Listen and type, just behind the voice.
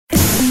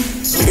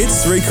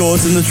It's Three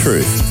Chords and the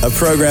Truth, a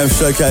program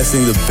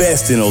showcasing the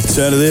best in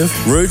alternative,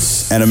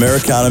 roots and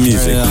Americana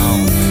music.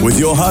 With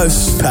your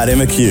hosts, Paddy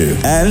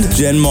McHugh and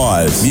Jen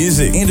Myers.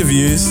 Music,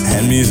 interviews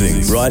and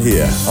musings right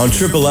here on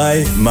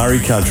AAA Murray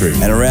Country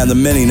and around the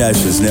many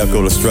nations now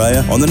called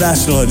Australia on the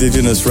National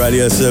Indigenous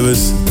Radio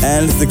Service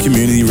and the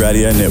Community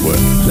Radio Network.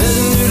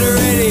 Listen to the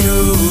radio.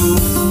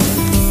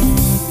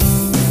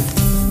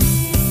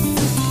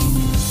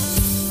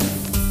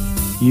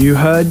 You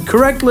heard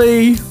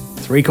correctly.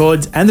 Three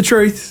Chords and the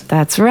Truth.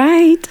 That's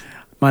right.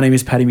 My name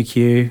is Paddy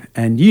McHugh,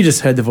 and you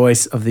just heard the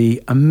voice of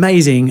the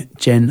amazing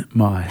Jen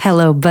Myers.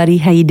 Hello, buddy.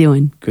 How you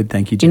doing? Good,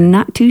 thank you, Jen. You're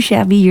not too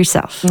shabby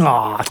yourself.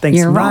 Aw, thanks,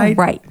 You're mate.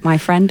 right, my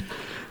friend.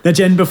 Now,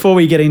 Jen, before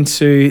we get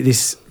into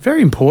this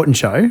very important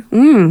show,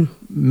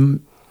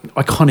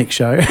 iconic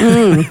show.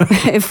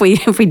 If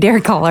we dare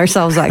call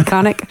ourselves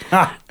iconic,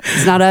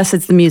 it's not us,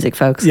 it's the music,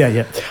 folks.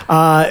 Yeah.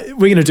 We're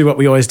going to do what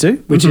we always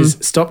do, which is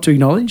stop to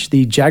acknowledge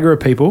the Jagera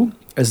people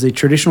as the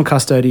traditional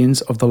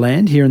custodians of the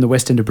land here in the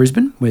West End of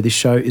Brisbane, where this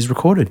show is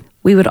recorded.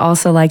 We would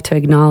also like to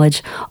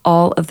acknowledge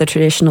all of the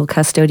traditional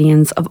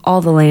custodians of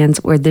all the lands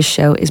where this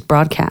show is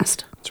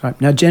broadcast. That's right.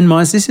 Now, Jen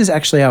Myers, this is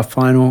actually our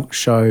final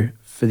show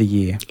for the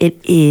year.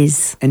 It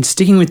is. And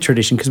sticking with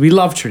tradition, because we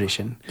love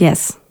tradition,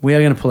 Yes. we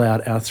are going to pull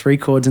out our Three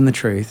Chords and the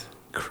Truth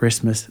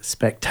Christmas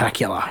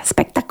Spectacular.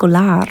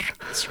 Spectacular.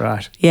 That's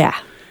right. Yeah.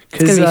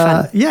 It's going to be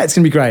fun. Yeah, it's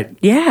going to be great.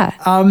 Yeah.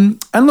 And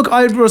look,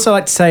 I'd also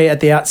like to say at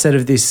the outset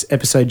of this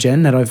episode,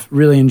 Jen, that I've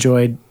really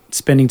enjoyed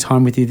spending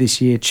time with you this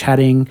year,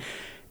 chatting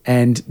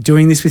and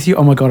doing this with you.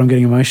 Oh my God, I'm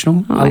getting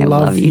emotional. Oh, I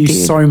love you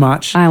dude. so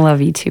much. I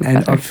love you too, And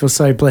brother. I feel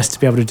so blessed to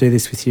be able to do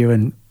this with you,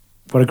 and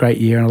what a great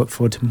year, and I look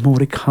forward to more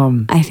to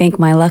come. I thank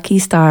my lucky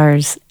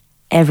stars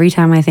every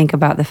time I think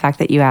about the fact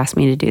that you asked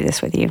me to do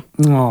this with you.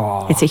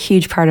 Aw. It's a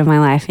huge part of my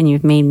life, and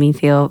you've made me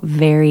feel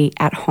very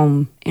at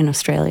home in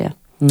Australia.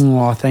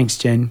 Aw, thanks,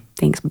 Jen.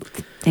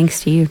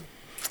 Thanks to you.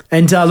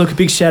 And look, a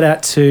big shout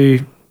out to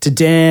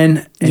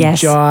Dan and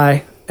Yes.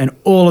 Jai and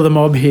all of the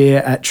mob here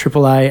at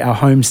AAA, our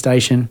home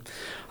station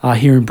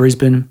here in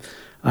Brisbane,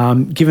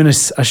 giving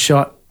us a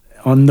shot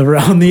on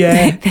the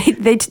air.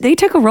 They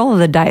took a roll of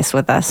the dice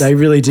with us. They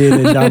really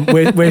did, and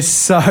we're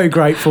so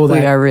grateful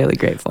that we are really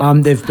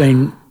grateful. they've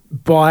been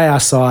by our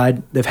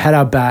side. They've had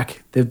our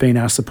back. They've been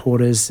our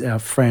supporters, our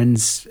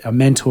friends, our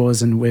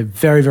mentors, and we're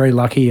very, very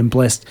lucky and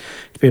blessed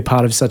to be a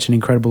part of such an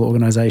incredible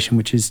organisation,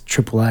 which is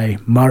AAA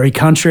Murray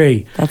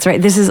Country. That's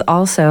right. This is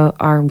also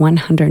our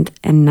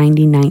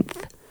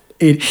 199th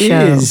It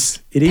show, is.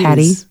 It is.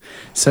 Paddy.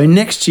 So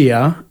next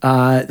year,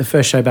 the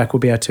first show back will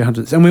be our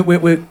 200th. And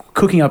we're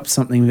cooking up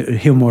something. We'll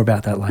hear more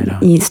about that later.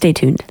 Stay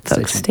tuned,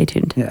 folks. Stay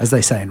tuned. Yeah, as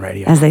they say in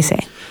radio. As they say.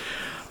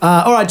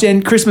 All right,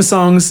 Jen, Christmas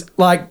songs,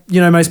 like,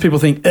 most people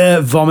think,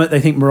 vomit. They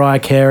think Mariah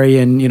Carey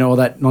and, all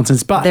that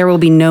nonsense. But There will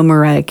be no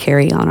Mariah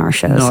Carey on our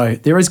shows. no,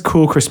 there is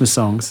cool Christmas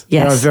songs.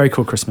 Yes. There are very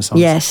cool Christmas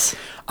songs. Yes.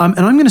 And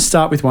I'm going to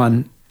start with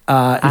one, if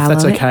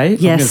that's love it. okay. I'm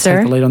Yes, going to sir.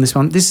 take the lead on this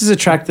one. This is a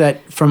track that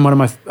from one of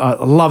my,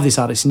 I love this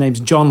artist. His name's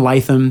John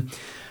Latham.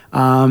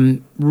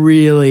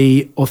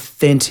 Really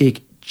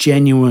authentic,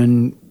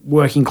 genuine,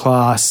 working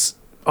class.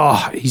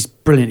 Oh, he's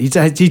brilliant.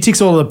 He ticks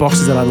all of the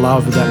boxes that I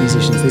love about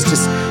musicians. There's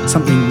just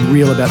something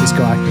real about this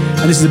guy.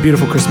 And this is a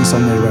beautiful Christmas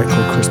song that he wrote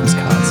called Christmas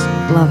Cards.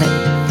 Love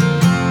it.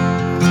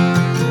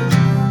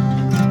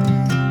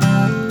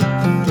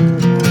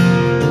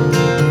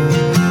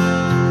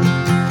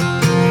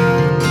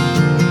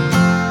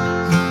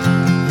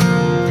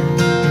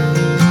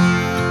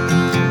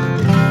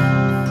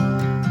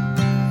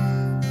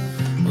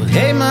 Well,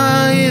 hey,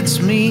 Ma, it's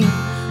me,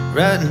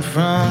 writing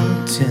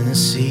from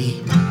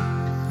Tennessee.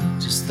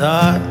 Just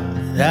thought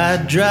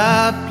that I'd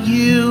drop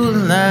you a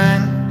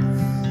line.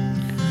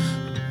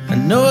 I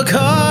know a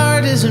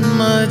card isn't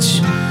much,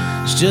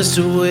 it's just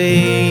a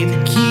way to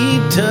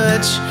keep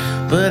touch.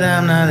 But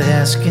I'm not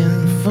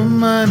asking for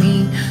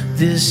money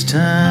this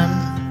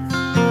time.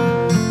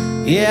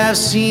 Yeah, I've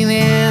seen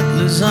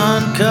antlers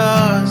on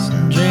cars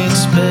and drink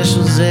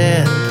specials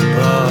at the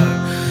bar.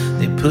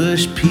 They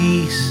push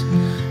peace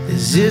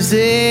as if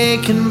they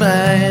can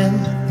buy it,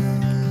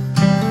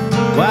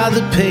 while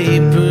the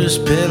papers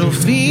peddle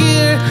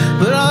fear.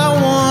 But all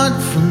I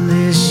want from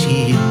this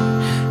year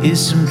is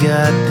some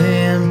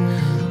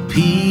goddamn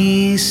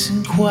peace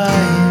and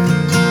quiet.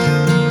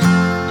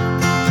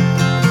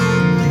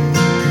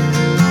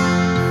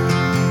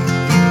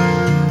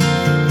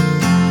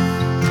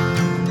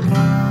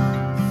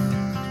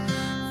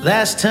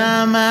 Last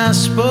time I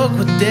spoke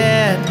with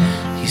Dad,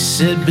 he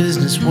said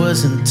business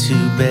wasn't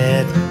too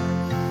bad,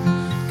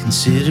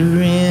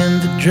 considering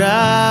the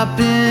drop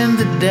in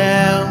the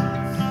Dow.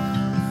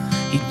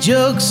 He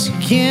jokes you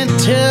can't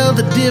tell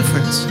the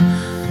difference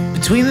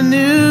between the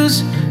news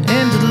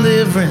and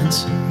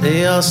deliverance.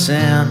 They all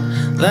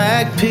sound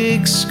like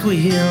pigs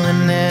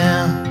squealing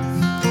now.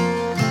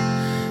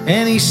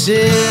 And he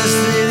says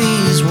that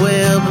he's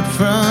well, but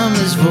from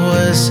his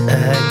voice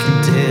I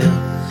can tell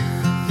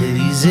that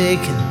he's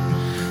aching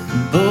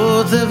in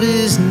both of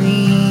his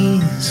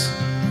knees.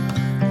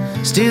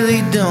 Still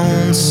he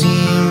don't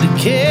seem to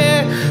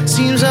care.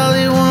 Seems all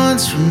he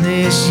wants from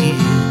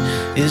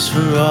is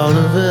for all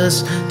of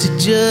us to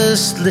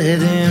just let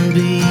him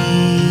be.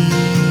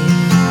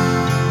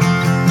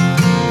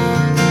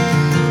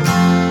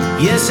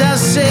 Yes, I'll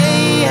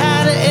say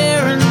hi to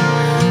Aaron,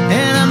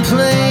 and I'm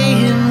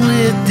playing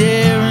with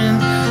Darren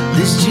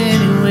this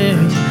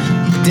January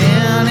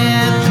down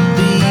at the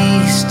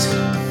Beast.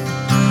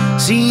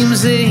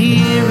 Seems they're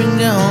here and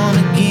gone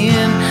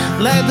again,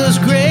 like those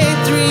great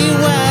three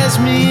wise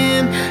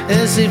men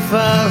as they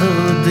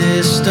followed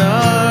their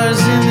stars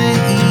in the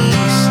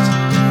east.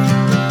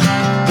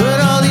 But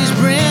all these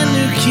brand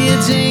new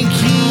kids ain't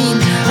keen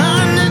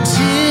on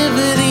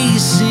nativity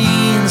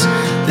scenes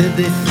that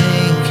they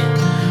think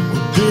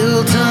were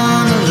built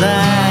on a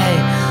lie.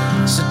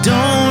 So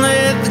don't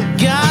let the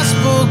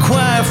gospel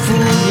choir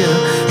fool you.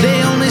 They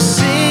only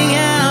sing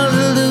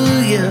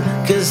hallelujah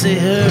 'cause they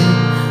heard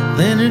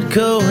Leonard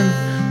Cohen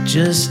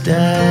just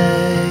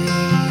died.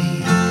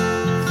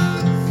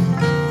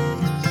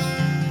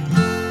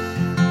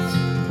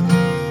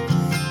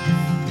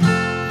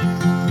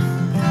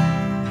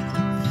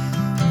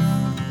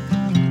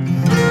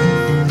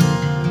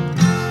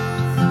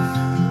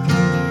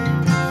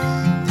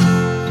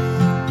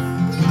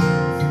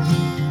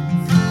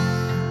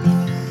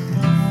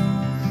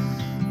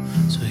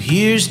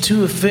 Here's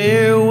to a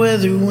fair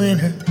weather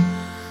winter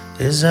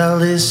as I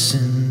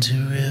listen to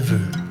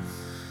River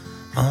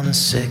on a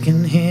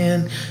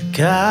second-hand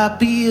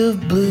copy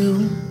of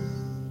Blue.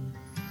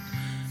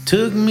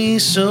 Took me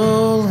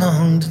so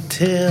long to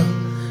tell,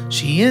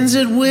 she ends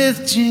it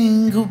with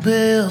jingle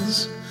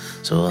bells,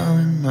 so I'll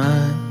end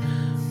mine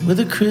with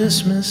a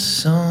Christmas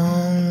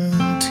song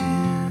too.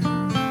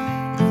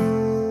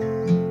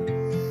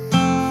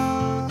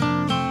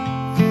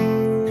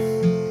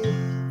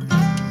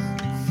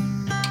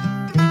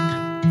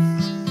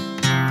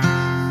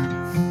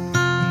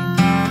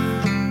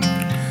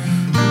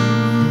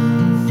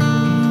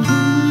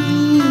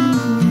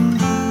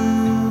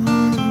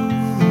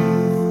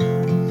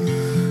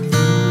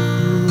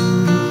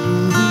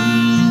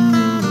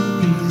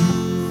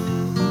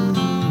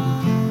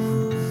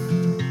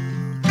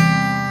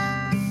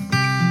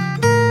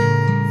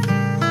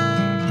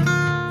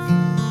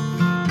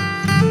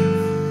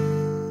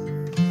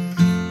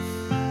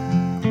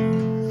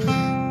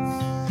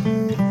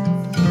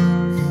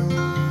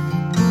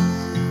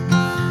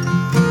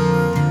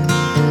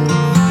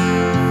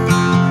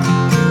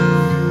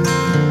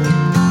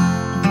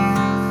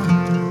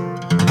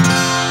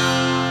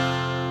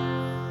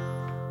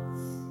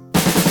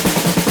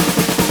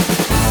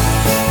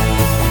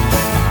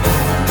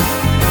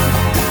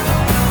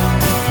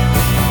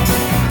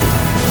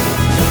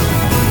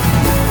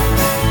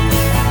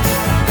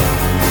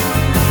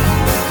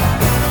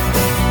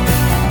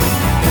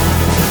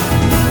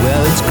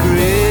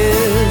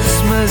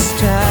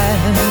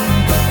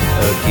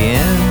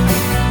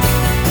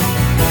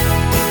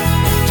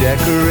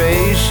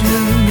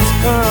 Decorations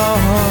are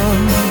on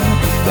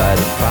by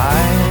the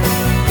fire.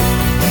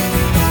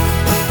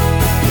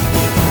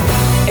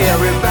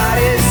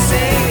 Everybody's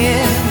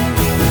singing,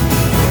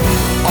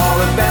 all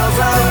the bells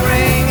are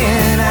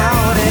ringing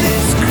out, and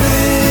it's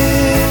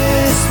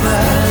Christmas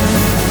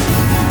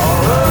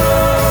all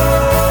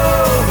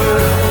over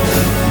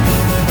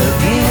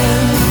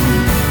again.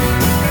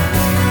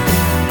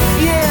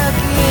 Yeah,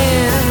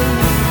 again.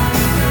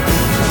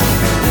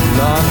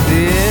 Long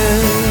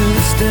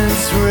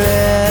distance relatives,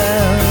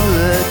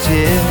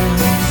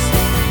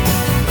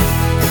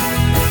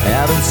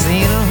 haven't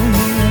seen them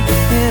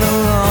in a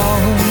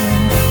long,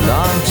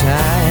 long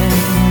time.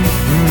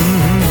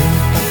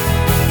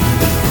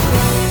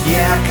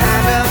 Yeah, I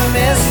kinda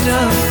missed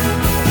them,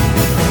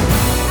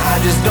 I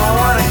just don't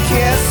wanna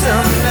kiss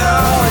them, no.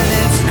 And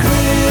it's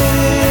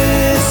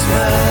Christmas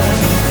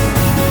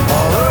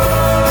all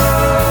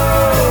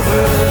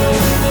over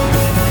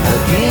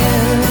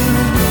again.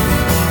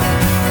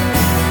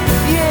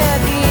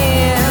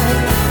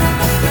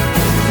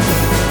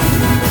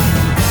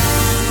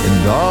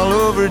 All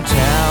over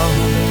town,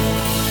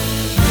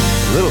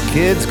 little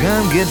kids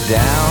come get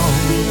down,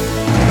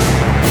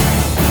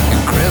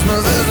 and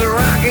Christmas is a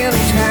rockin'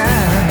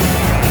 time.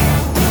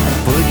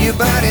 Put your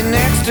body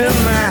next to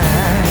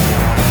mine,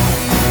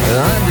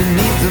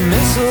 underneath the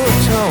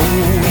mistletoe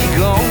we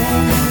go,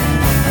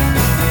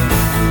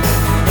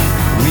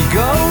 we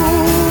go.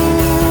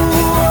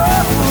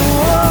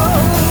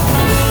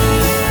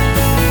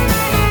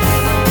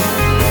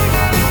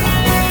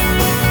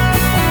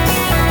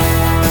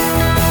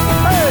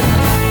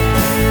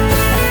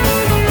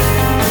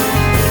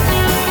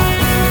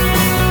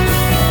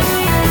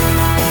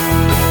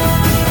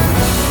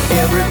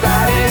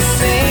 Everybody's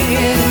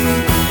singing,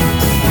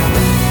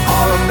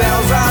 all the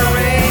bells are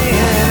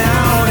ringing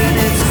out, and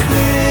it's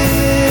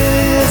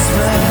Christmas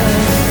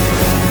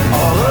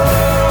all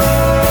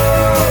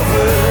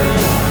over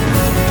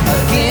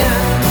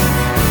again.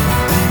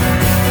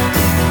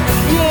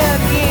 Yeah,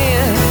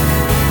 again.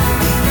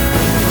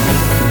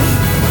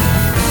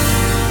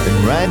 And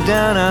right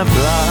down our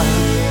block,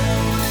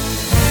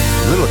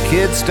 little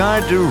kids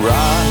start to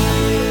rock.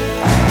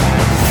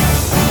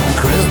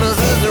 Christmas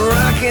is a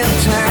rockin'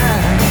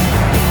 time.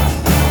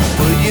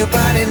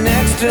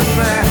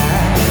 tonight.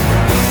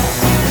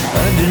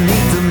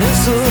 Underneath the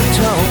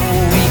mistletoe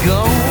we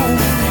go.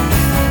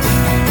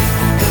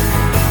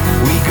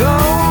 We go.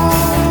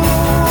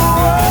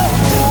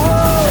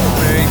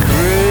 Merry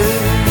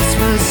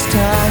Christmas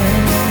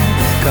time.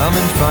 Come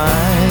and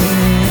find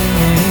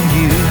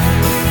you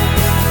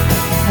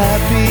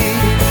happy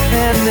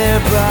and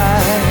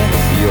thereby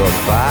your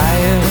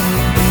fire.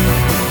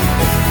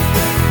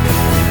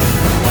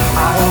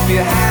 I hope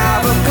you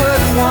have a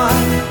good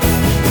one.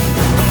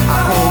 I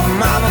hope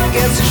mama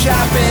gets the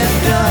shopping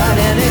done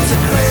and it's a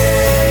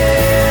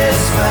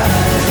Christmas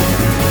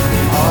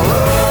all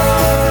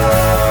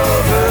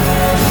over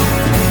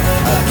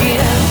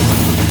again.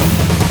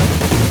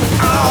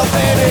 Oh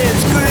baby,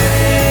 it's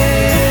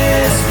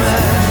Christmas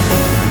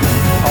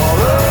all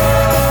over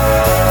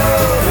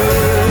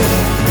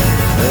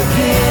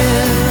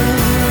again.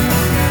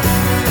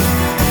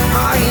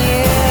 Oh yeah.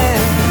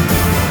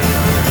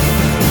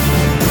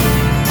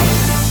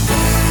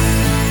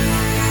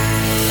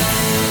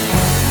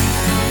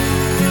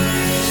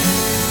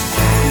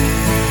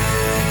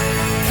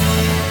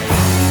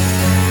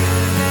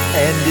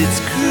 And it's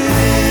Christmas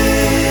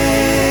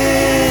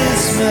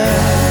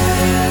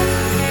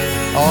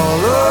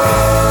all over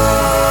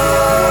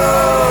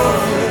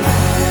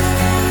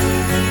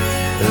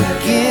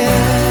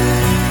again.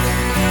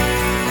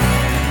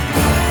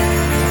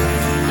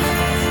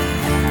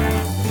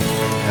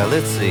 Now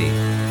let's see.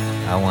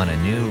 I want a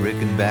new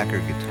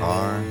Rickenbacker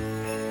guitar,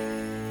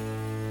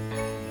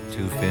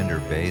 2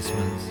 Fender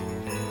Bassmans,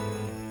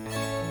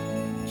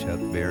 Chuck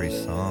Berry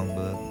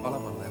songbook,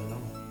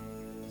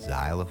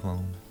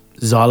 xylophone.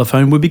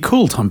 Xylophone would be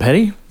cool, Tom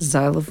Petty.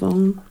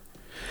 Xylophone.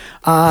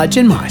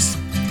 Jen Mice.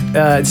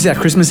 This is our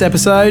Christmas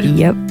episode.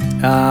 Yep.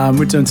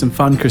 We're doing some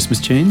fun Christmas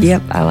tunes.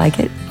 Yep, I like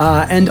it.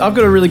 And I've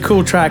got a really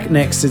cool track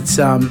next. It's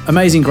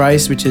Amazing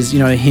Grace, which is,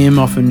 a hymn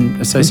often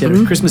associated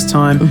with Christmas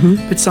time,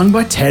 but sung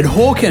by Ted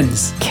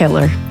Hawkins.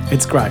 Killer.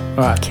 It's great.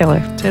 All right.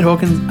 Killer. Ted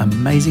Hawkins,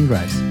 Amazing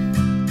Grace.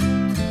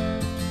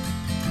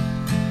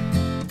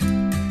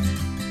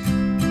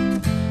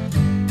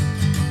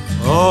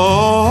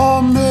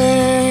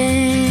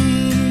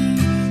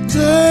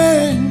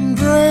 Amazing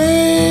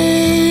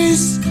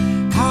grace,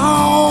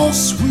 how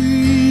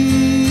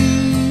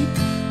sweet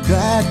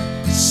that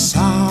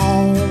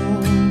sound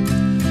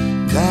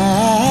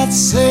that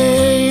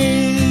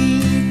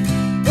saved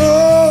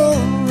a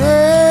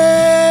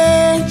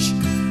wretch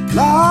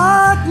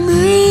like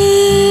me.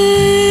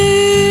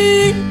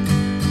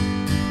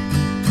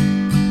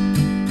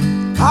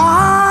 I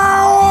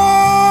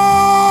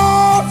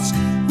once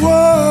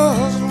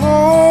was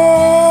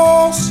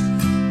lost,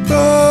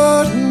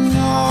 but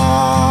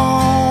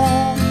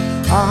now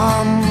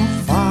I'm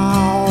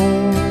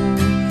found.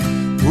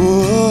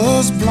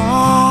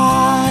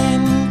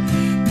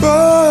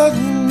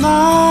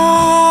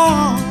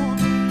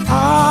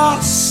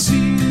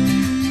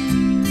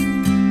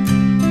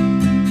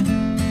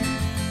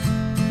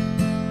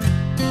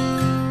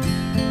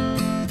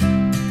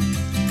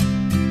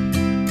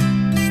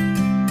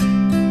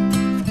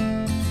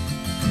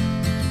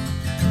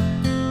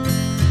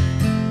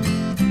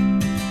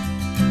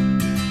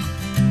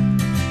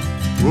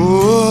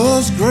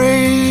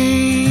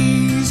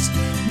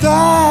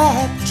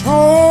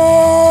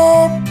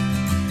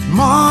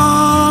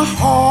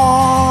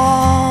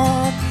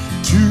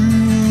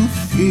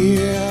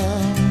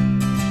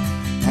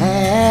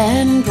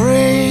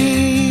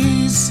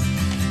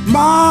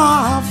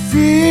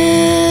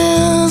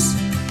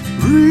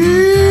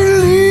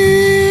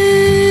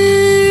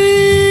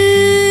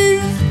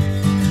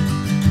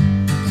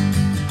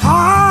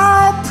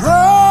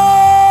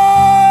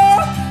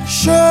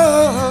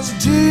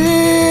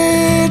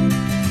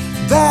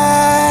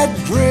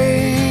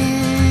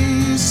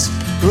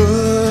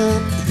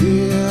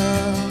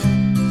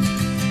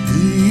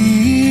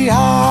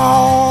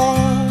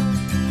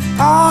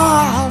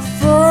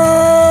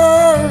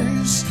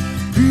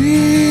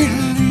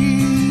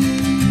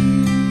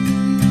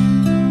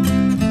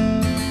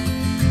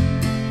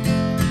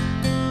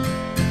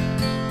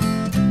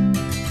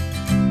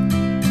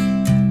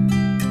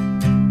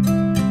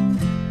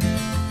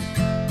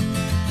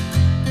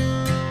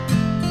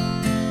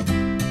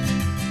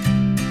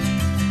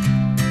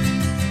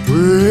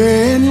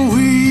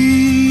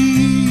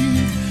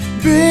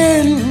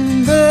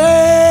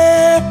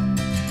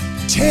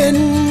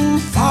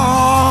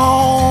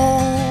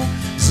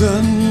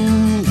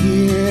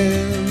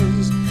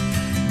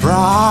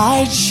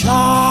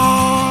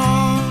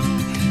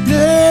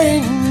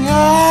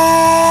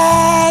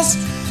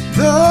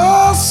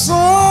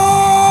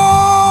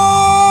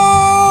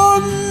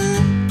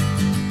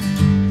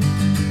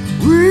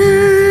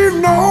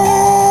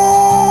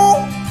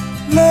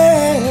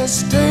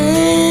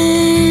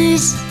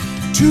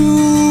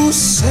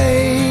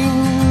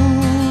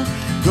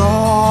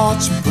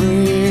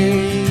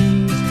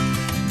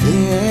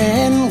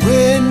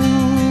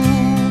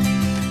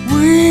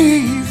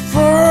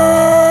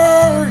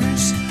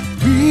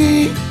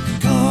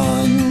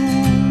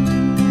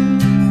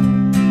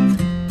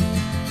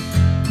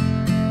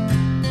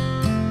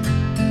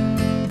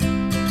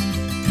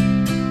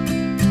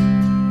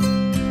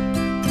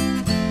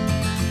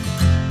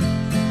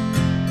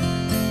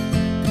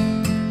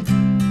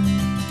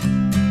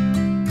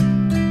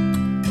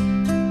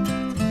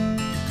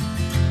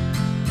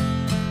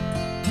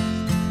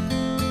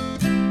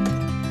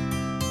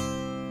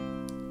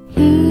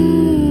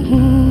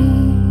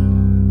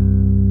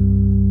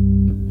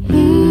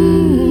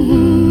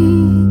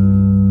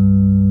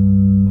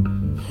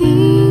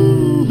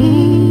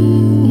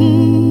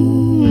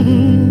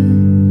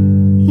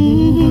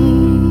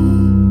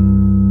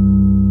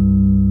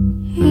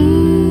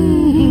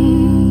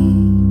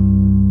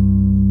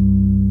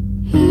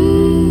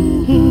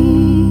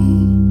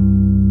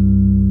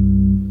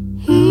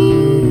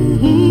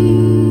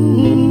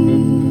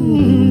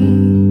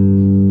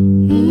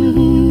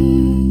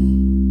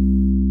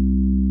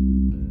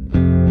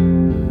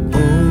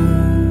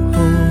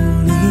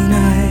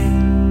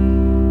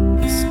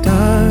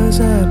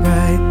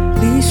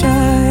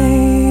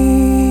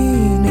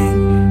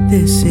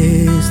 This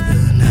is the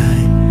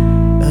night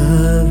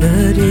of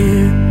the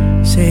dear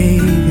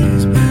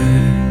Savior's birth.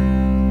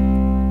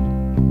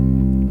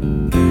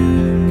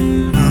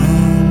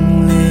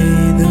 Long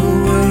lay the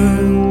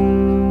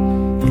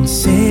world in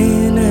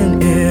sin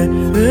and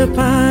error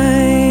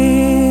pining,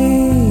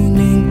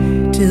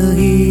 till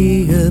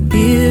he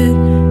appeared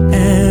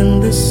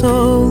and the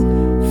soul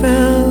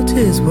felt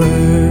his word.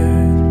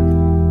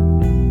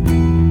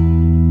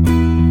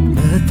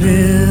 A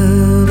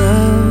thrill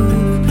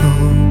of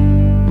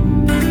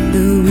hope,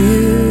 the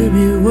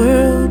weary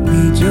world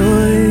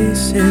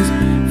rejoices,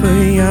 for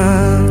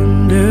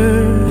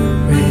yonder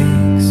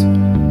breaks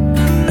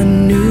a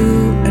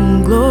new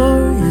and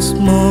glorious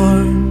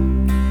morn.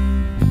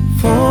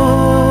 Fall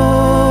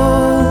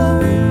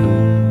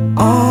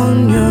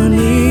on your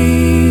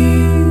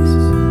knees,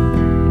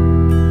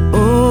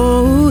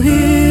 oh,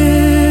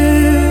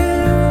 hear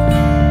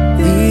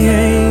the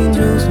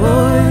angels'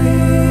 voices.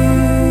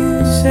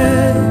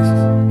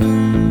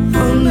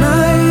 Oh,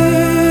 night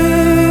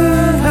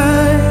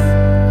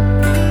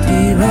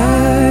divine,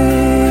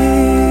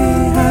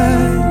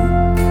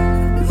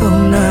 oh,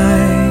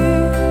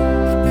 night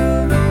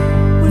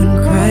when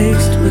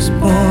Christ was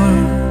born.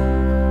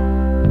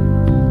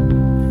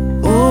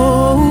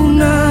 Oh,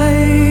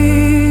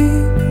 night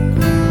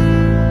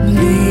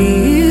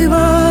divine,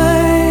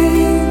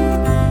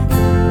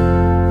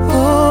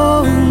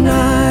 oh,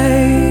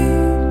 night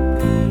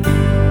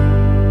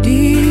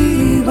divine.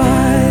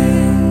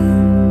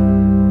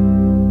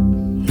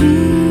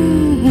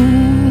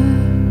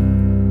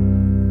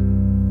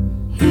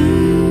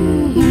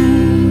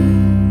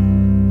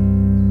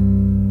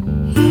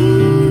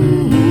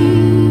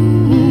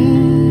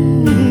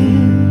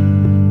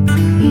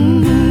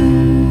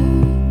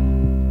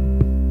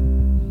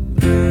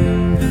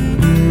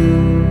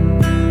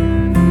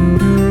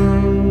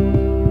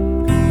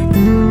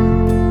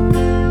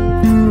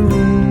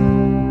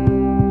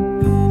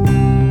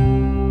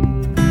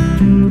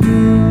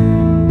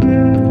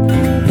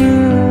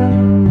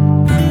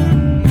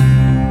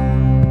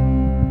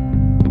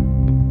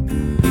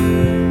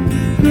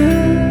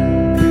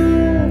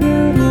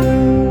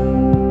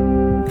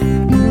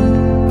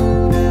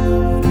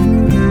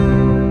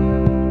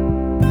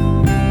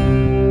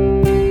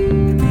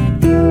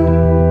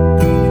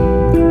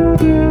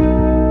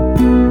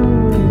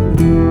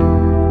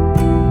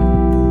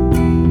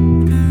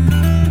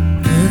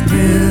 The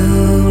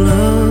thrill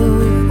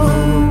of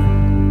hope,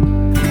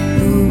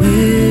 the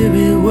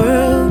weary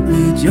world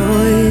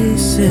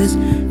rejoices,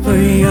 for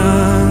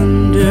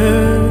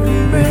yonder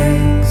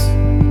breaks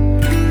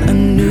a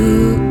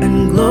new and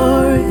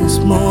glorious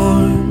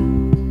morn.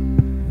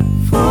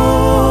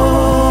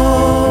 Fall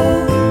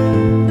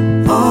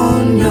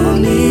on your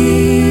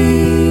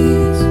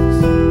knees,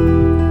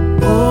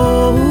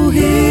 oh,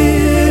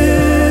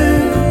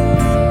 hear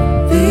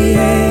the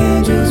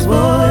angels' voices.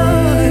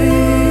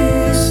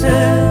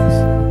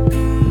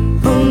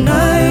 Oh,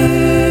 night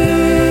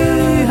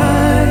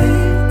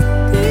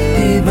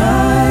divine,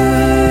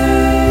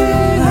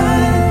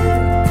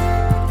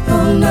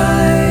 oh,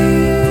 night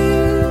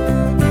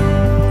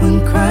when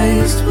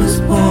Christ was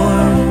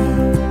born.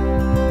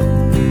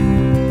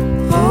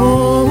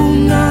 Oh,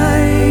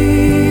 night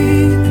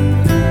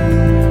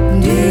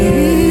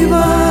divine,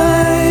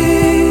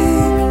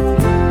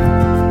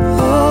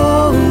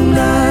 oh,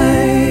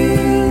 night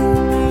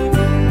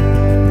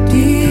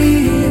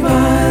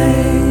divine.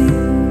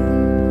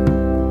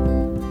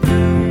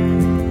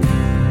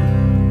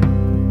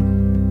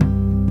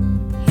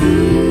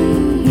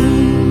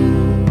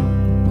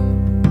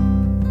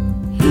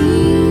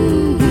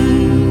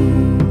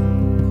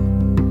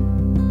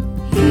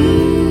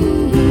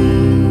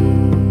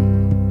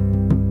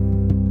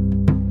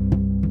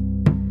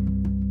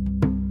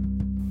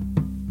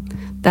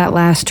 That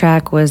last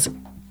track was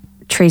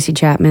Tracy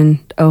Chapman,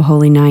 Oh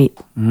Holy Night.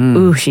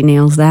 Ooh, she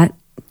nails that.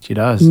 She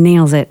does.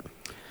 Nails it.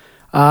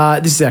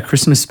 This is our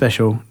Christmas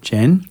special,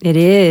 Jen. It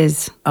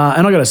is.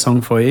 And I got a song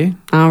for you.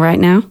 All right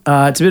now.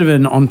 It's a bit of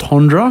an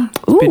entendre.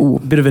 Ooh.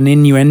 Bit of an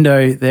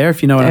innuendo there,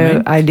 if you know what I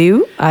mean. I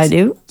do.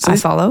 I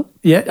follow.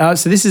 Yeah,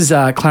 so this is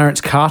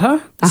Clarence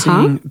Carter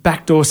singing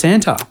Backdoor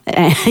Santa.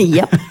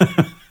 Yep.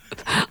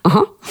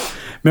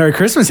 Merry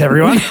Christmas,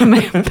 everyone.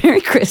 Merry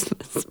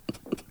Christmas.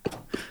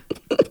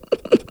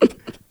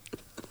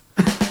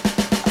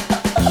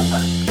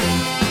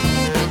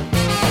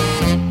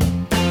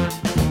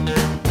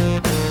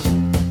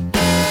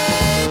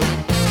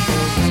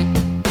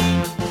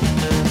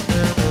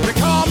 They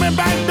call me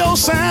Backdoor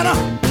Santa.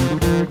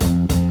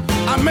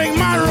 I make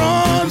my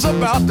runs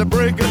about the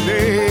break of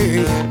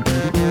day.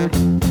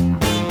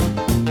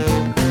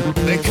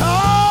 They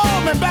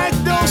call me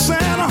Backdoor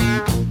Santa.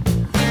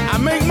 I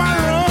make my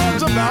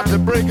runs about the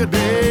break of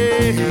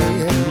day.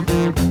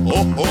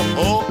 Oh, oh,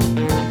 oh.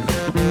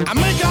 I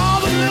make all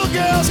the little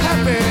girls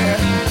happy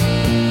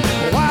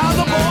while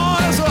the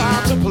boys are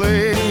out to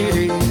play.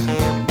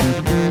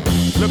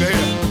 Look at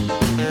here.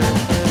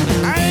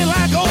 I ain't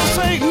like old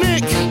Saint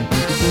Nick.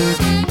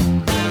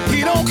 He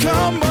don't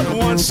come but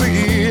once a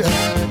year.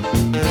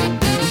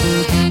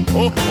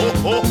 Oh, oh,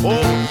 oh, oh.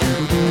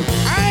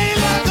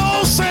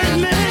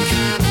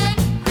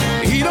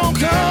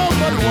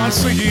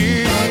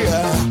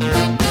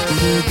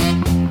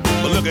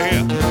 Look at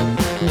here.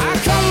 I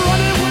come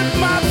running with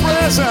my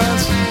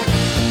presents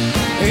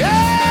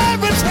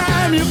every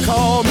time you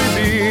call me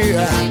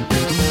dear.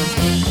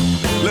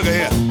 Look at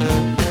here.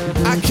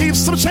 I keep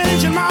some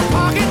change in my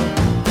pocket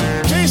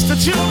in case the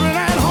children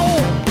at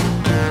home.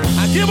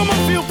 I give them a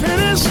few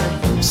pennies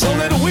so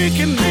that we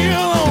can be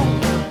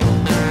alone.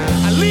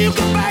 I leave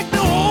the back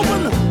door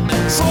open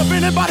so if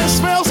anybody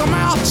smells a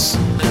mouse,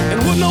 it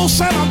would know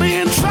Santa be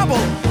in trouble.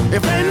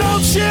 If ain't no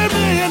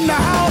chimney in the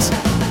house,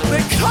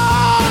 they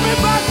call me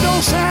back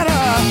door Santa.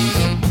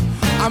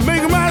 I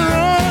make my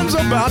runs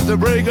about the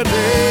break of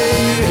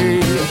day.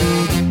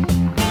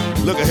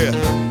 Look at here. I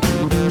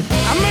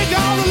make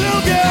all the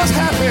little girls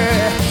happy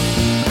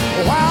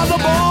while the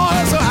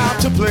boys are out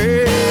to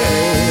play.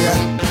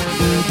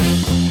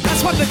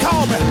 That's what they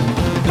call me,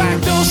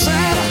 backdoor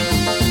Santa.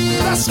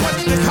 That's what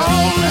they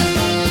call me.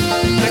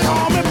 They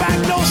call me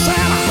backdoor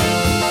Santa.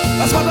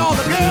 That's what all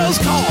the girls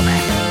call me.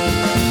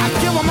 I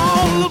give them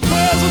all the little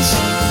presents.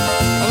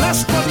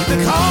 That's what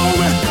they call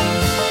me.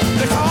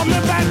 They call me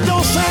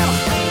backdoor Santa.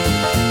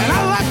 And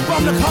I like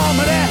them to call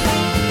me that.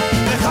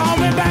 They call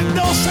me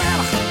backdoor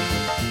Santa.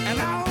 And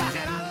I like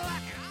it, I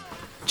like it.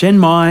 Jen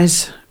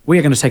Mize, we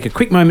are going to take a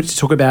quick moment to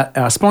talk about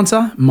our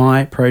sponsor,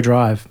 My Pro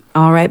Drive.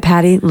 All right,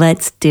 Patty,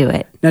 let's do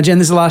it. Now, Jen,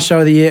 this is the last show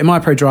of the year. My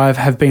Pro Drive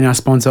have been our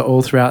sponsor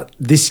all throughout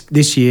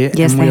this year.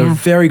 Yes, and they we are have.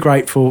 very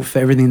grateful for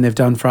everything they've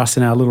done for us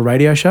in our little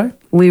radio show.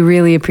 We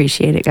really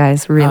appreciate it,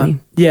 guys, really.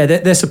 Yeah,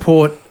 their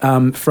support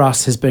for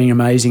us has been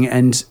amazing.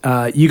 And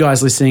you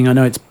guys listening, I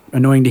know it's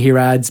annoying to hear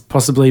ads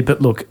possibly,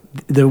 but look,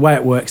 the way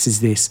it works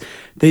is this.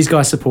 These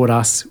guys support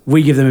us.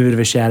 We give them a bit of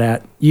a shout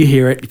out. You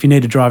hear it. If you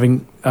need a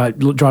driving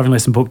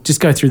lesson book,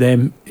 just go through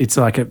them. It's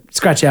like a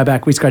scratch our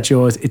back, we scratch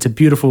yours. It's a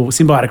beautiful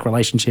symbiotic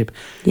relationship.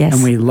 Yes.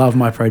 And we love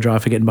My Pro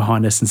Drive for getting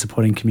behind us and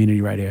supporting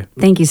community radio.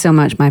 Thank you so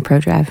much, My Pro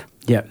Drive.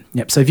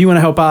 Yep. So if you want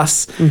to help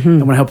us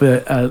and want to help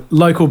a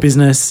local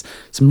business,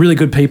 some really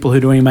good people who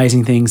are doing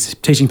amazing things,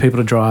 teaching people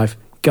to drive,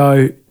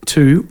 go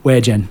to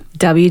where, Jen?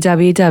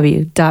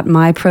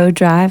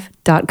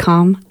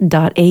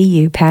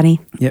 www.myprodrive.com.au, Patty.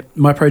 Yep.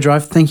 My Pro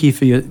Drive, thank you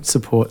for your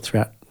support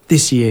throughout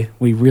this year.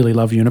 We really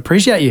love you and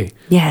appreciate you.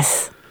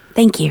 Yes.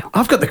 Thank you.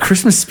 I've got the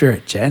Christmas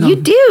spirit, Jen. You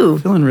do.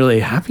 Feeling really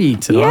happy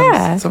tonight.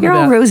 Yeah. Something You're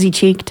all about-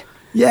 rosy-cheeked.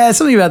 Yeah,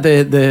 something about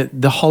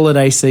the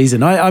holiday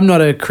season. I'm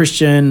not a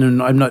Christian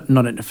and I'm not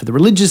for the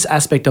religious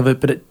aspect of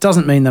it, but it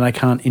doesn't mean that I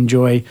can't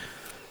enjoy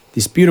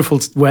this beautiful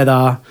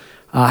weather,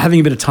 having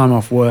a bit of time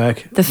off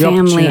work, The family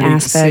opportunity to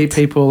aspect.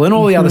 see people, and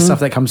all the other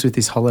stuff that comes with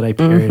this holiday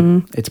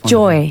period. It's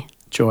wonderful.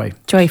 Joy.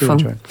 Joyful.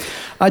 Pure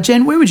joy.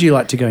 Jen, where would you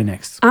like to go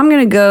next? I'm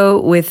going to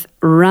go with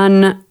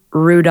Run,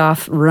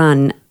 Rudolph,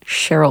 Run,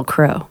 Sheryl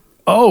Crow.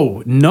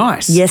 Oh,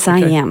 nice. Yes, I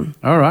am.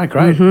 All right,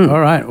 great. All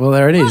right, well,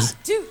 there it is. 1,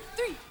 2,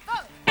 3, 4.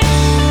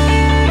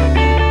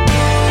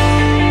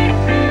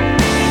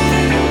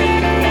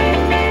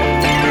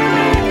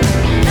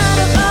 Out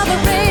of all the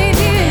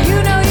reindeer, you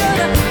know you're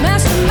the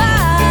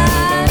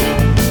mastermind.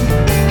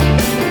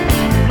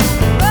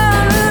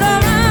 Run,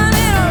 Rudolph, run,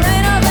 it'll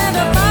rain up and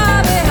you're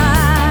far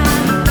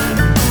behind.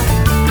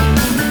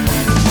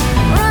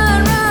 Run,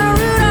 run,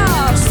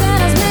 Rudolph,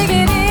 Santa's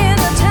making it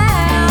into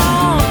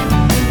town.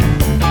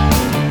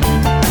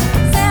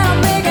 Santa,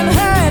 make him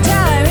hurry,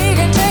 tell him he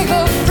can take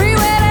a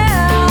freeway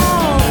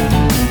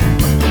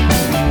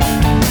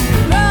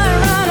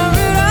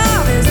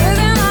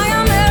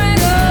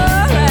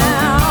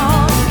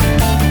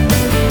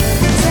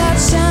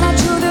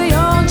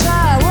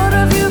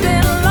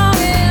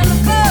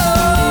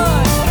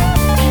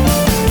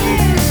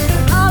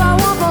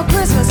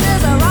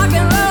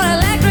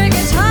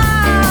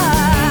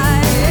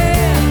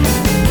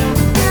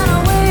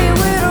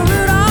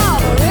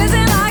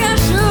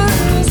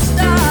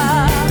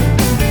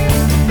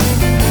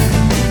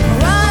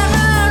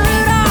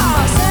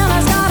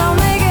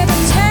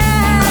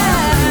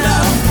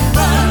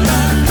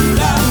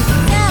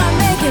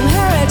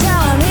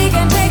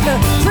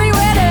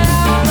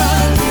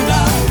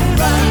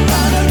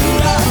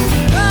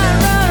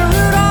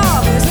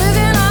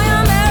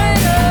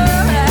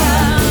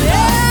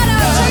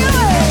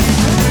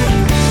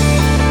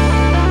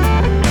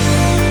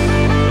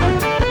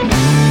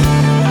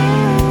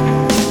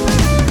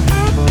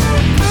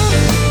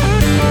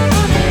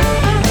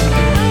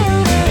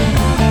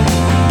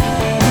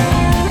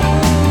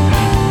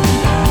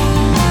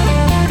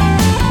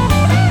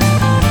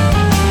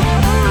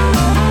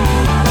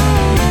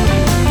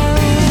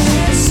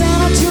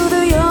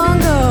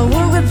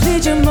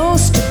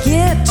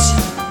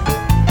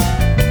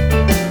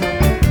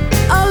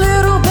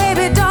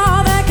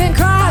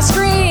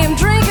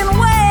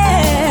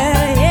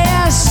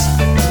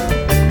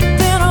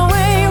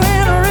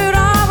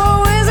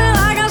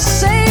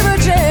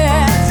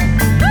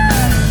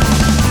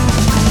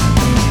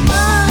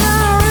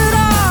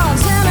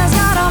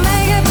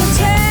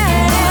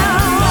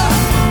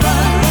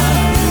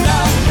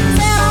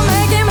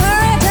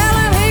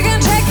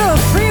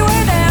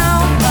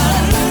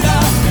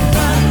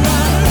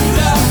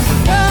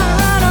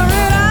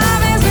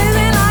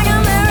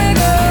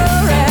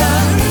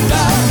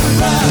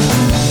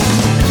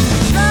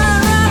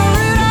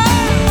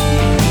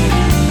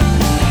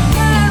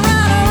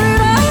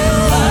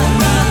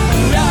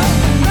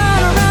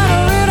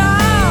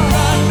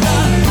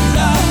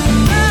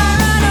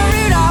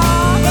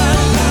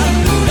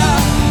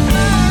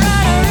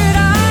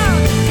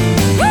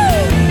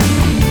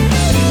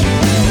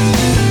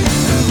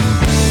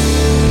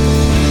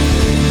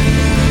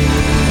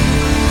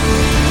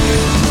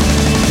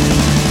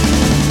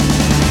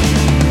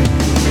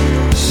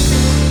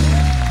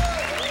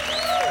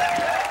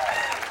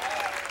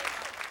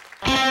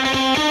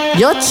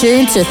You're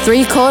tuned to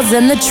Three Chords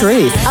and the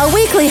Truth, a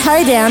weekly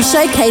hoedown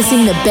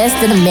showcasing the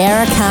best in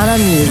Americana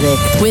music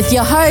with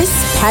your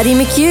hosts, Patty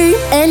McHugh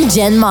and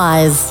Jen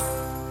Myers.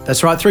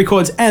 That's right, Three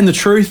Chords and the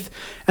Truth.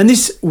 And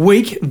this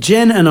week,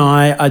 Jen and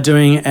I are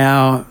doing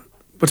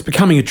what's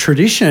becoming a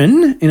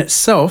tradition in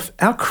itself,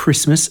 our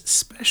Christmas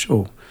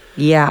special.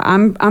 Yeah,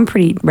 I'm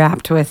pretty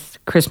wrapped with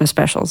Christmas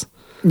specials.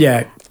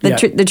 Yeah.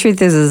 The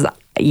truth is,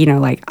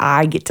 like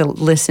I get to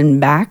listen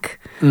back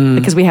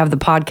because we have the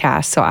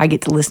podcast, so I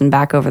get to listen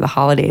back over the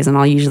holidays, and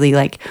I'll usually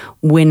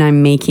when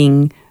I'm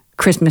making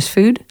Christmas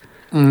food,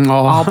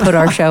 I'll put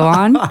our show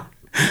on.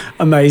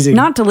 Amazing.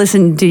 Not to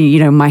listen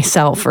to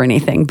myself or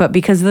anything, but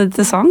because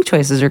the song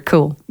choices are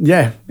cool.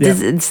 Yeah.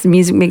 It's the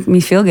music make me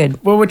feel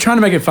good. Well, we're trying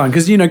to make it fun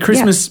because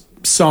Christmas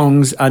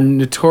songs are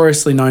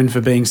notoriously known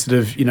for being sort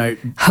of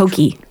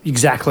hokey.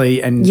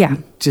 Exactly, and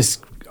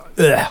just.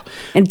 Ugh.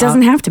 It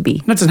doesn't have to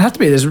be. No, it doesn't have to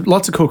be. There's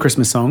lots of cool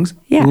Christmas songs.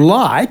 Yeah.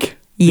 Like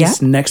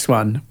this next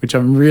one, which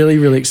I'm really,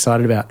 really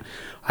excited about.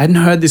 I hadn't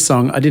heard this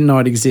song. I didn't know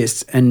it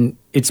exists. And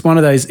it's one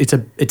of those, it's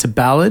a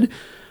ballad.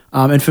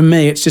 And for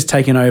me, it's just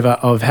taken over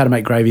of How to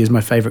Make Gravy as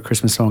my favourite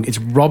Christmas song. It's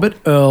Robert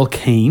Earl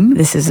Keen.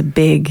 This is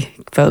big,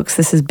 folks.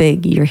 This is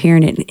big. You're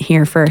hearing it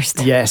here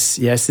first. Yes.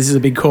 This is a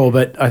big call,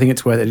 but I think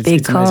it's worth it.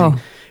 It's call. Amazing.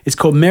 It's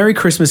called Merry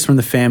Christmas from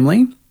the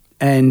Family.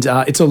 And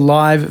it's a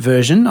live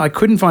version. I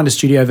couldn't find a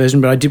studio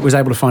version, but I was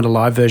able to find a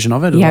live version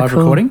of it, live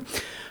recording.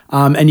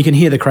 And you can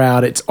hear the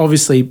crowd. It's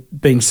obviously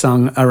being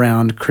sung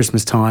around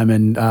Christmas time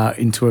and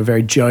into a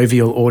very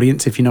jovial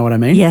audience, if you know what I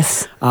mean.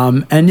 Yes.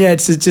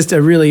 It's just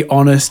a really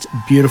honest,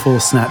 beautiful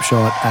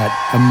snapshot at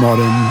a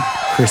modern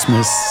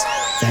Christmas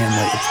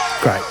family. It's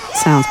great.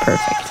 Sounds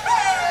perfect.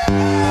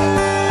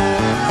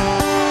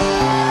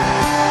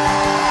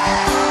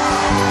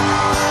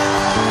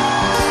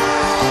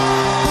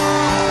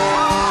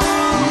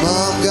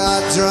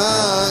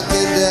 Drunk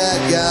and Dad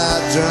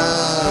got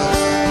drunk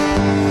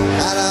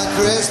at a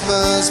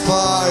Christmas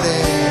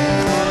party.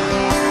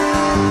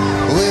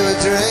 We were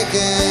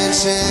drinking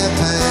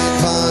champagne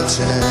punch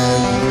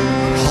and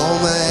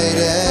homemade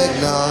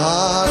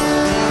eggnog.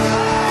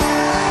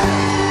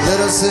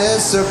 Little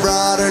sister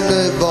brought her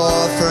new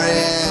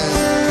boyfriend.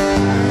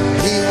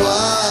 He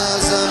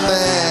was a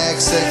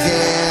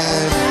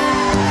Mexican.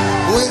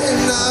 We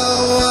didn't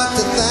know what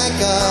to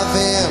think of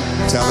him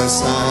till he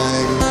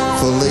sang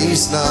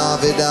Feliz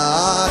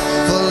Navidad,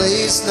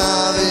 Feliz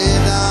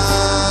Navidad.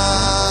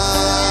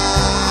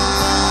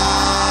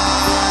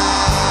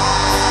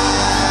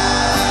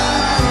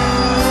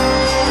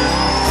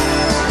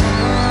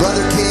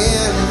 Brother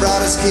Ken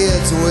brought his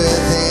kids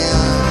with him,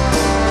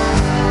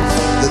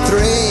 the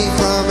three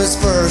from his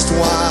first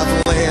wife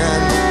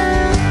Lynn,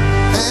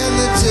 and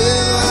the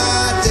two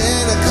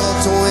identical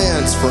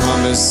twins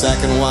from his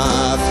second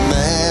wife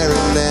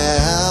Marinelle.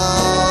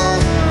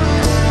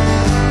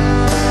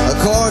 Of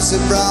course, he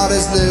brought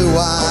his new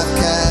wife,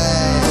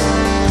 Kay,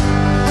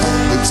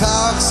 who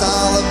talks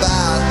all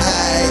about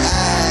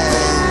AA,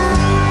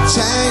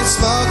 chain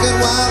smoking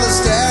while the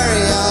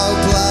stereo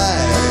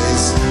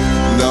plays.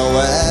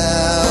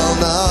 Noel,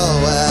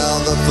 Noel,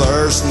 the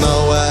first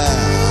Noel.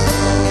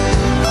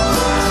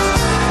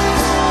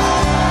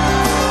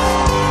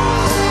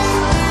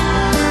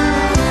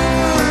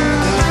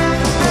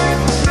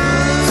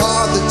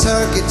 Caught the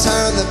turkey,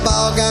 turned the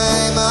ball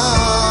game on.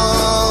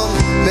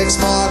 Mixed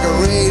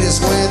margaritas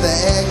when the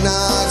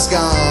eggnog's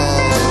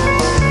gone.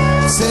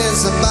 Send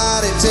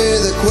somebody to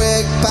the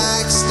quick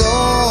pack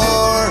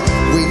store.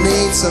 We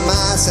need some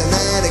ice and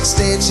an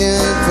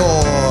extension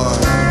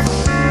cord,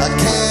 a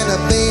can of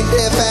bean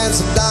dip and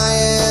some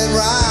diet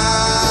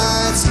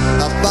rides,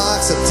 a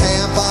box of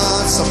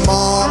tampons, some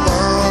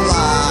Marlboro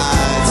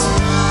Lights.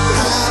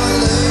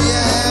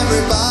 Hallelujah,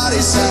 everybody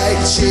say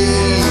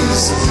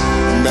cheese.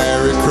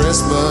 Merry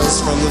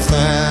Christmas from the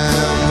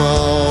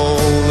family.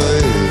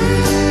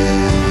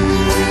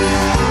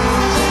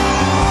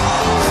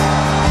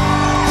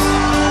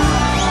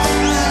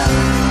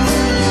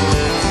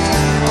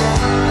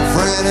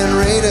 And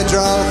Rita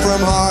drove from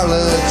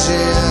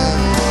Harlingen.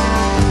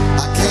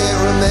 I can't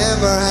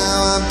remember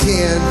how I'm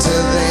kin to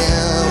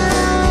them,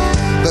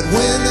 but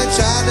when they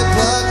tried to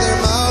plug their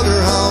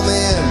motorhome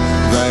in,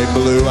 they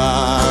blew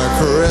our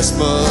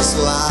Christmas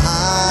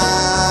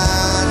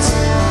lights.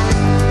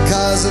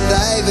 Cousin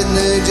David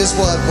knew just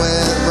what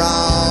went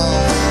wrong,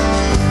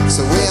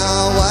 so we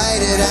all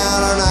waited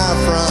out on our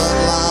front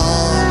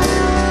lawn.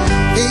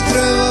 He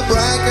threw a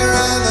breaker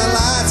and the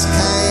lights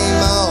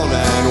came on,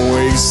 and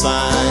we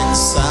sang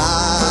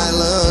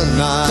Silent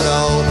Night,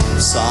 oh,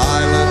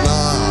 Silent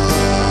Night.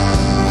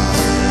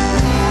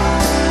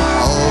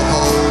 Oh,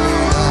 holy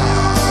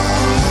night.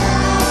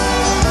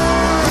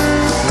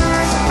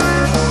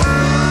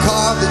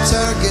 Carve the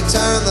turkey,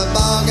 turn the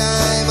ball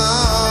game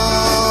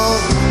on,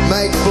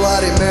 make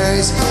Bloody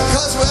Marys,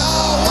 'cause we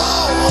all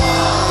want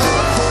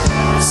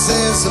one.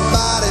 Send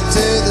somebody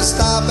to the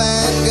stop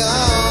and go.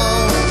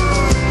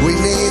 We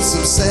need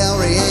some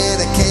celery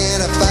and a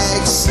can of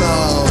fake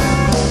snow,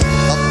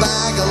 a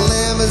bag of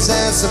lemons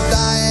and some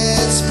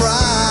diet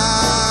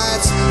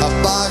Sprites, a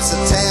box of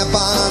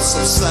tampons,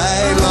 some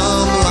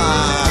Salem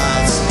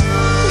lights.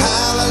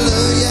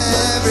 Hallelujah,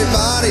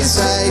 everybody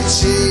say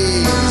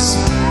cheese.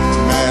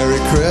 Merry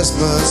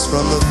Christmas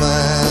from the family.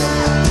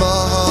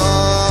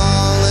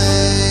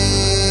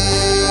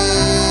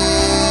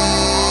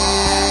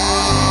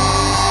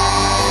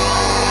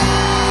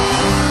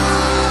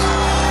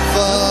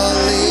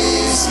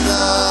 Feliz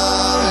Navidad.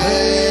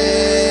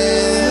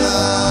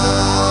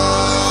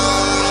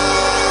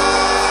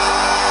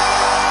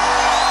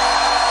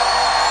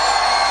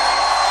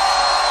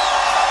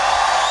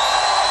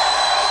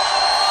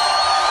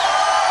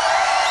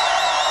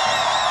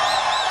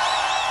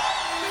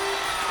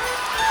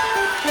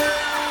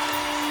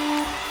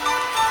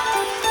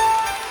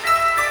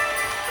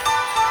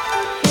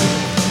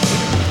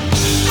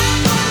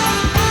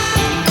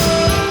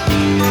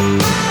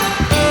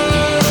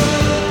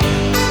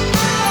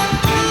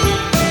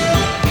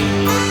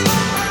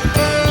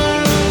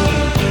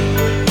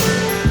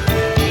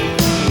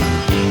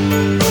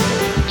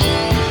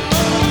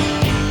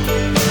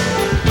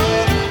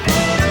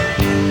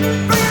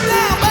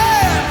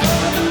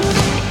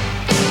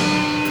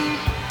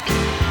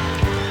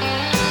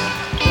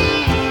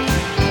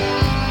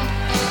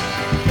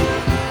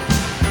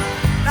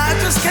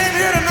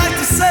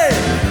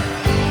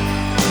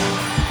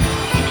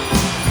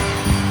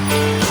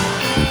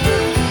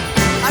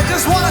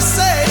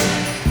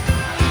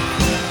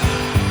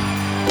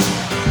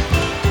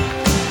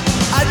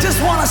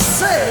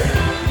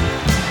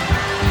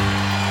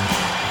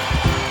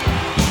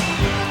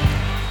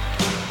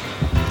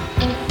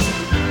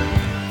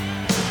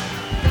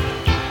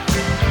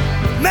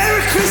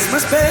 Merry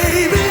Christmas,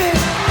 baby.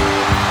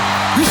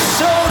 You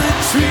sure did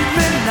treat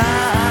me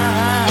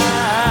nice.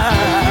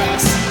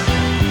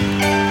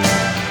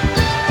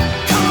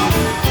 Come on,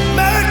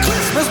 Merry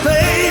Christmas,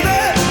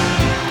 baby.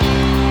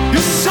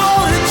 You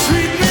sure did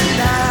treat me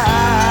nice.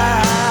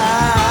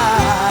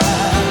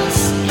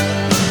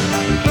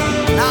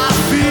 I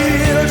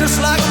feel just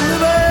like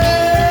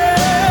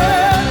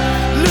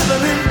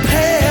living in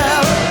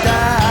paradise.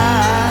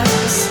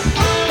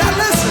 Now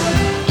listen,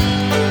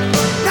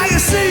 now you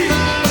see,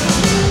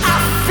 I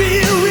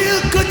feel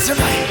real good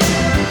tonight,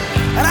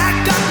 and I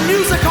got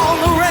music on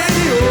the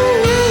radio.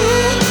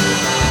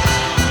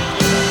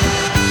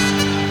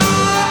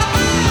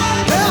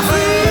 I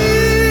feel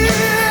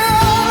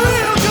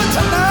real good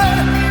tonight,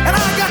 and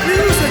I got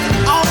music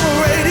on the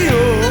radio,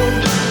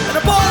 and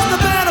the boys in the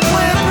band are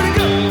playing pretty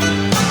good.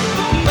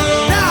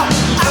 Now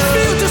I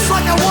feel just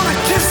like I wanna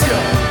kiss you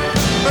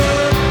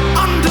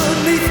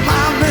underneath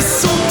my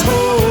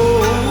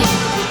mistletoe.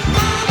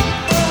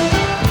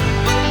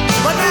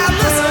 But now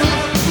listen,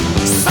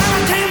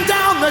 Santa came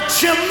down the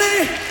chimney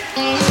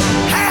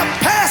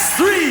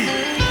 3:30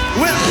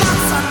 with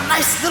lots of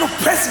nice little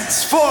presents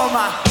for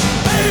my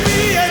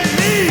baby and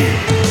me.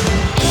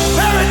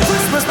 Merry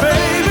Christmas,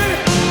 baby.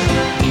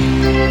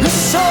 You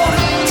sure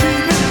did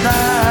treat me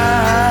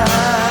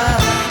nice.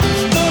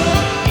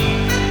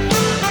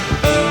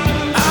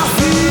 I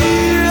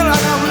feel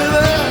like I'm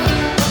living,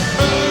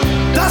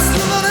 just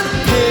living in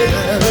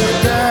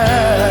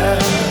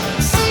paradise.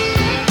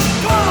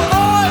 Come on,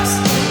 boys.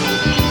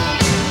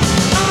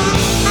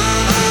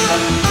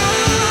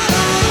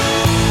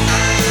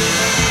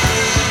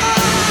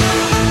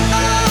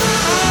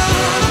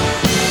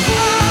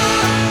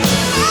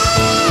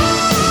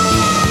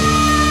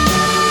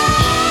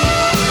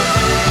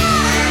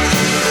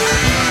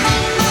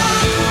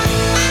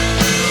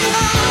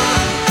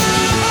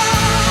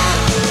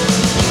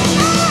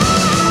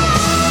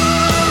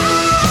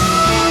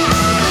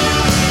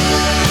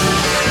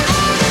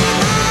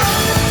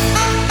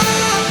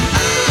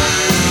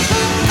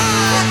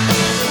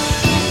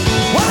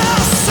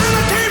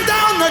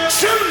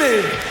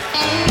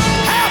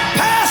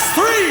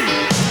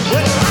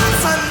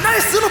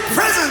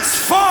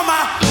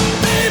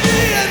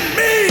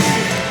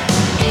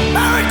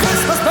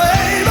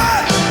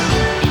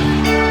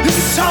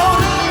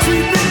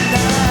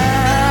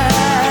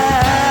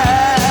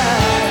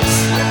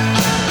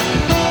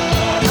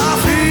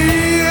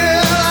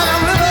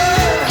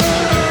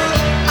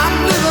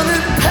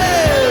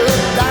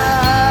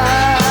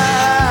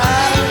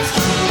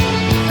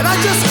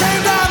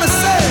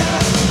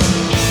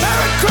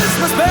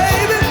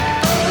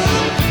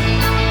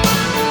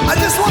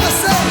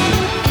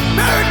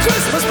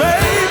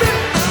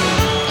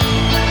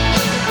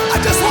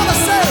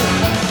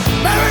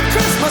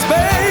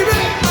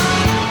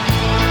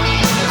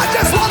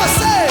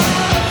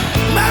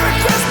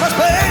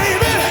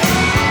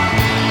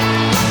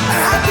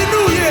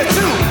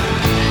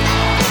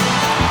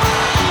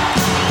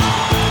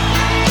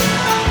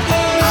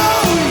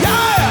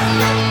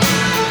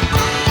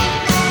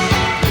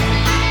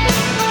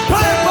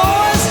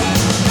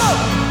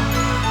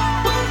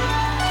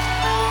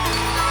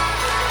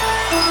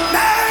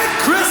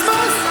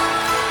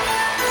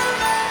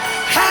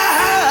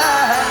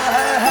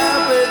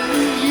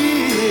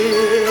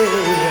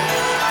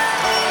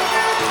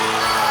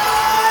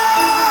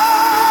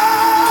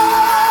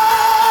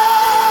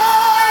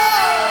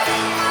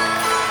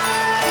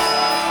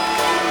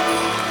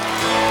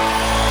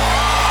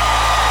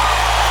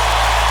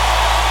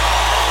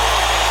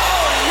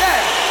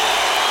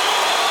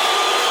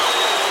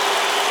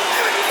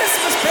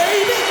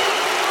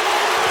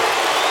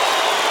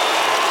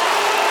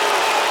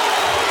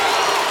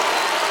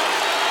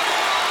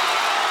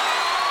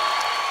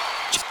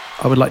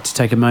 would like to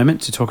take a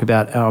moment to talk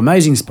about our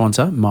amazing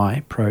sponsor,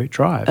 My Pro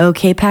Drive.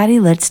 Okay, Patty,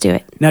 let's do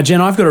it. Now,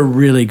 Jen, I've got a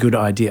really good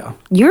idea.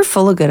 You're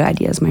full of good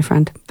ideas, my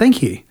friend.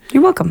 Thank you.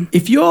 You're welcome.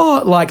 If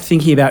you're like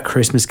thinking about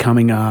Christmas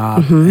coming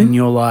up and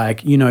you're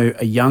like, you know,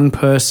 a young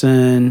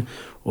person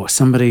or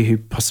somebody who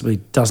possibly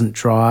doesn't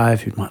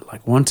drive, who might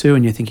like want to,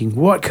 and you're thinking,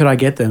 what could I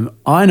get them?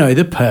 I know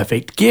the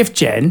perfect gift,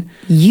 Jen.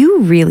 You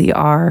really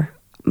are.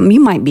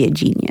 You might be a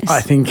genius. I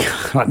think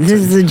This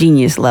is a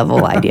genius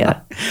level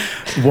idea.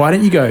 Why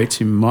don't you go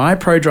to My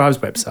Pro Drive's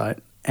website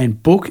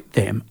and book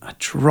them a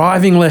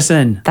driving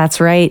lesson? That's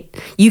right.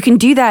 You can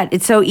do that.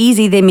 It's so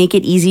easy. They make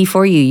it easy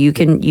for you. You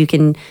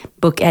can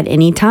book at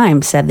any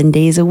time, 7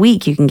 days a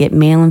week. You can get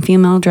male and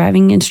female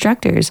driving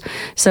instructors.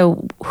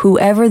 So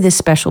whoever this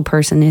special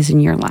person is in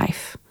your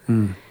life,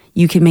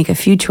 you can make a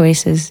few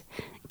choices,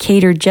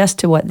 cater just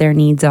to what their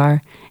needs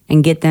are,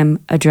 and get them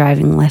a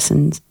driving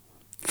lesson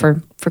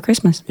for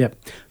Christmas. Yep.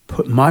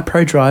 Put My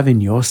Pro Drive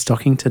in your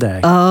stocking today.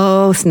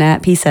 Oh,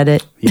 snap. He said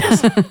it.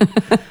 Yes.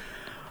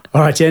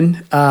 All right,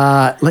 Jen,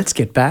 let's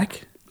get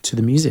back to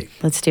the music.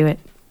 Let's do it.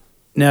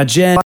 Now,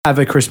 Jen, I have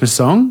a Christmas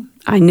song.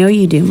 I know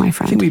you do, my I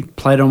friend. think we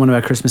played on one of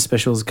our Christmas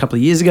specials a couple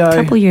of years ago. A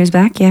couple years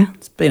back, yeah.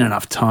 It's been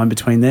enough time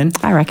between then.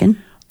 I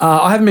reckon.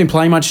 I haven't been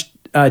playing much,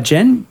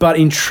 Jen, but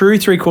in true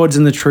Three Chords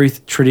in the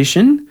Truth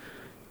tradition,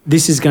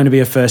 this is going to be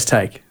a first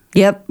take.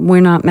 Yep,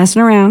 we're not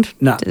messing around.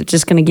 No.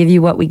 Just going to give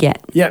you what we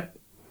get. Yep.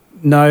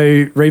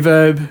 No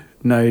reverb,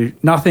 no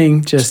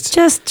nothing, just...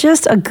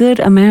 Just a good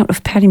amount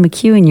of Patty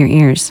McHugh in your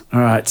ears. All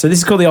right, so this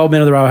is called The Old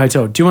Man of the Railway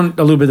Hotel. Do you want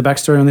a little bit of the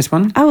backstory on this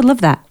one? I would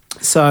love that.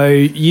 So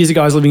years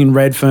ago, I was living in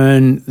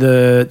Redfern.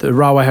 The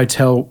Railway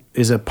Hotel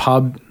is a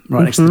pub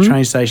right next to the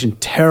train station.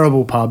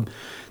 Terrible pub.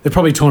 They've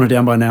probably torn it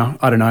down by now.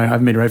 I don't know. I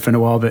haven't been to Redfern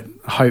in a while, but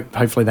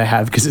hopefully they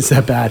have because it's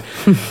that bad.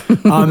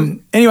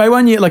 Anyway,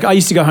 one year, like I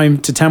used to go home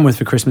to Tamworth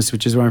for Christmas,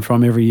 which is where I'm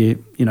from every year.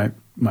 You know,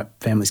 my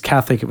family's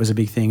Catholic. It was a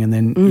big thing. And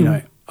then, you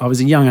know, I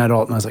was a young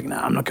adult and I was like, no,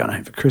 I'm not going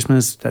home for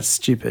Christmas. That's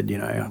stupid. You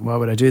know, why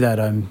would I do that?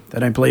 I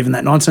don't believe in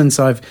that nonsense.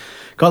 I've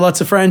got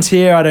lots of friends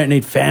here. I don't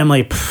need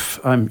family.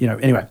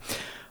 Anyway.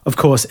 Of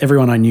course,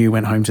 everyone I knew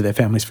went home to their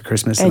families for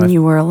Christmas. And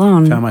you were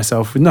alone. Found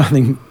myself with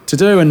nothing to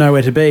do and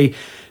nowhere to be.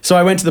 So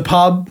I went to the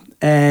pub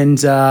and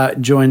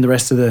joined the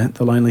rest of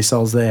the lonely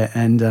souls there.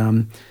 And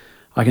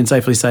I can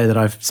safely say that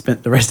I've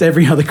spent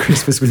every other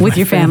Christmas with my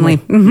your family.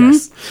 Mm-hmm.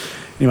 Yes.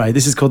 Anyway,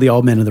 this is called The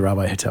Old Man of the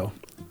Railway Hotel.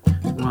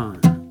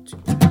 1, 2.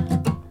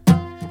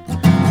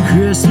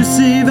 Christmas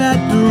Eve at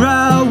the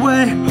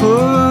Railway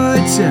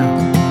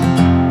Hotel.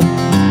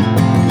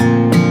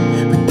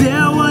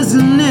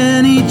 Wasn't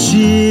any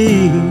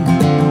cheer,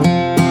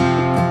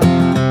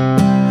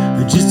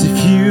 but just a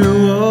few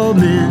old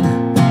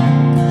men,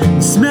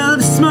 the smell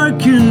of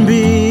smoke and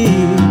beer.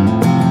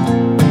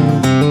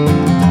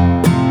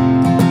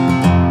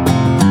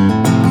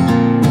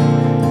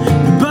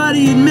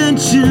 Nobody had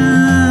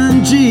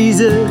mentioned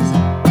Jesus,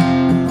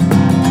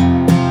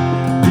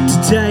 but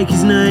to take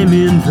his name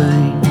in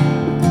vain.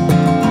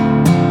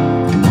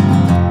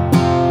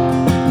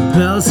 The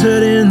bells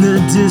heard in the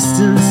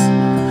distance,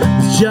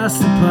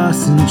 just the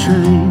passing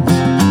trains.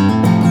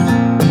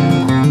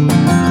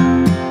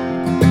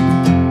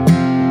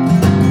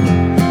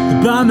 The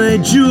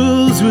barmaid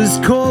Jules was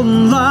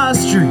calling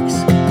last drinks.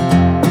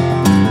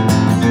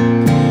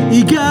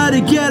 You gotta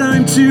get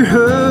home to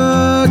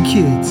her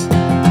kids.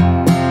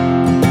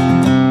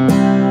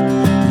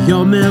 The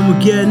old men were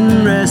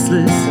getting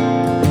restless,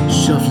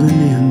 shuffling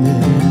in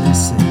their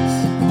seats.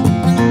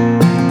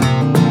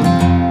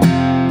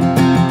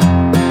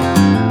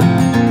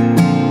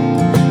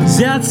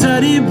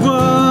 Outside it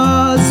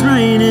was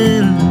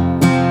raining,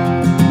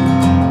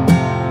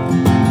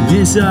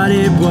 inside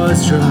it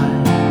was dry.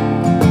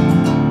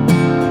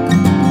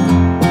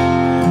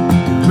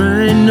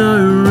 There ain't no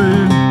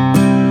room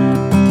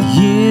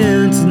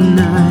here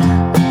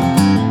tonight.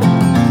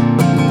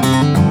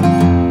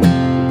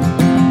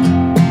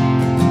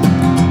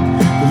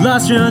 The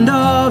last round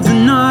of the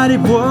night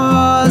it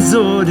was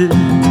ordered.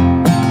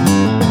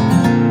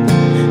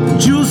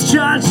 Jules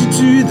charged her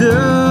to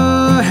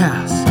the house.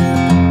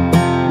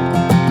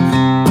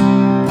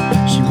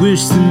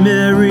 Wished them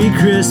Merry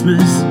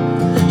Christmas.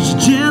 She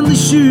gently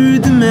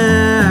shooed them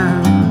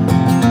out.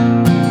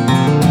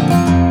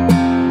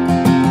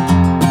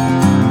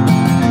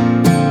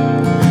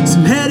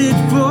 Some headed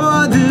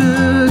for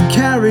the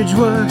carriage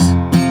works,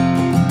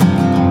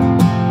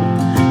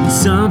 and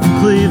some for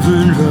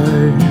Cleveland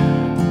Road.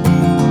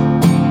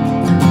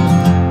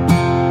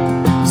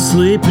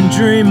 Sleep and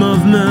dream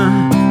of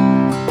myrrh,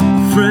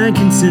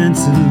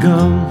 frankincense and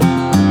gold.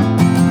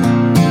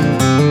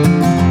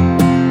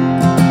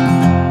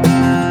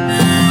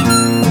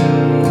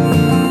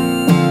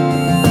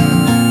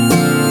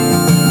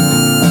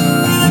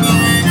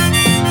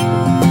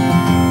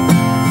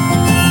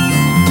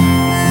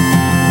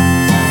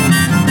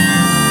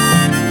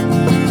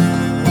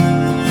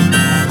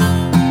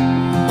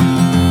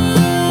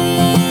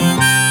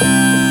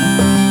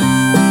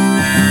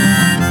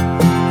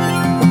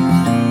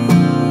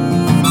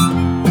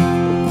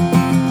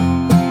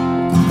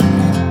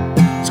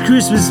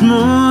 Christmas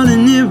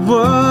morning it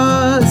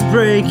was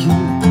breaking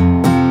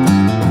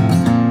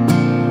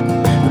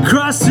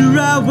across the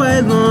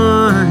railway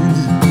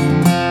lines.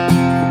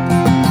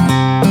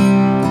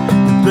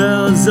 The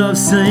bells of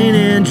St.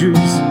 Andrews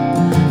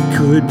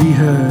could be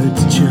heard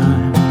to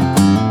chime.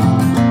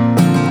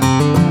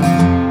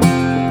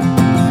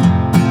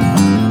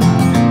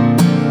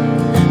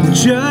 The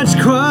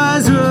church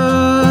choirs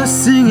were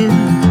singing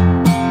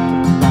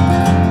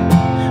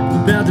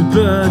about the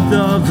birth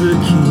of the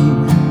King.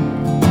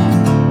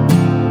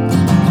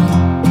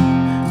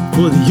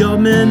 For the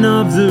old man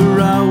of the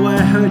railway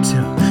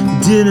hotel,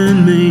 it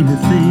didn't mean a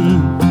thing.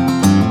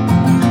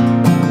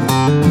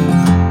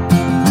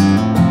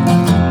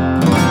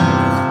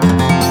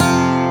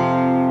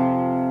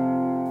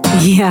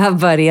 Yeah,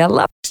 buddy, I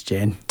love Thanks,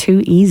 Jen.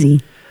 Too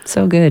easy.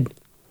 So good.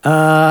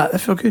 That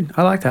felt good.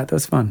 I like that. That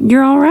was fun.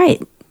 You're all right.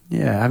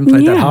 Yeah, I haven't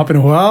played that Yeah. harp in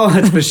a while,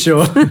 that's for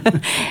sure.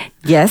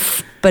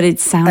 Yes, but it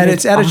sounded And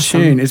it's out of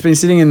awesome. tune. It's been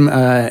sitting in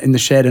the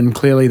shed, and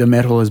clearly the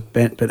metal is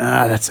bent. But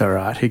that's all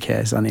right. Who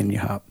cares? I need a new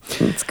harp.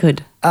 It's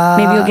good.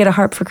 Maybe you'll get a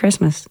harp for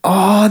Christmas.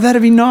 Oh,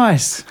 that'd be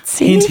nice.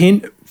 See? Hint,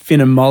 hint.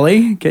 Finn and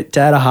Molly, get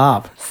Dad a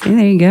harp. See,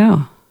 there you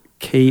go.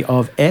 Key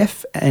of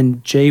F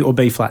and G or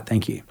B flat.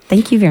 Thank you.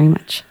 Thank you very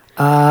much.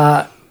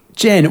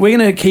 Jen, we're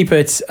going to keep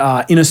it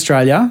in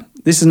Australia.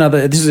 This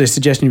is a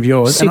suggestion of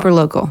yours. Super And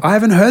local. I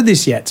haven't heard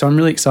this yet, so I'm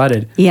really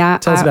excited. Yeah.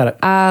 Tell us about it.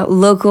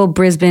 Local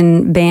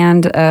Brisbane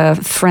band,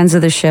 friends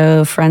of the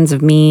show, friends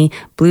of me,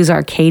 Blues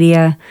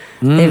Arcadia.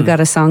 They've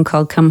got a song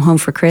called Come Home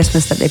for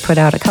Christmas that they put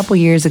out a couple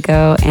years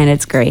ago, and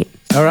it's great.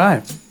 All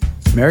right.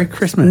 Merry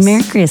Christmas.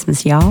 Merry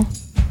Christmas, y'all.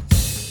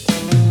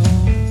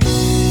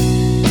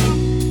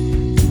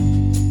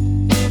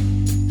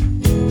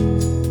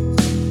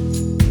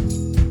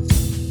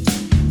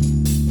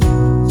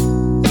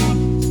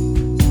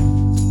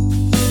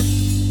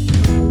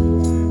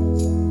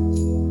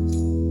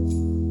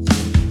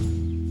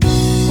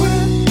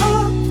 When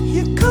are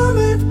you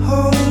coming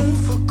home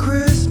for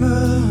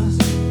Christmas?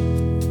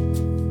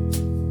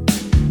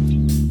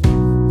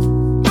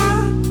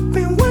 I've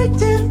been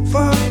waiting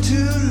for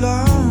too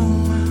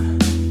long.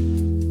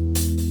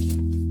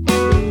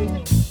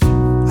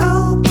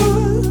 I'll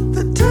put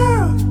the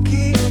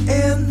turkey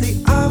in the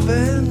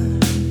oven.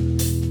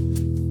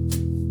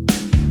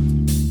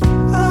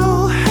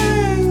 I'll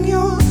hang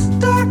your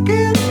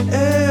stocking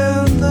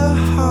in the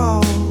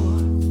hall.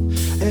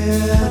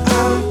 And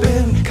I've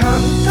been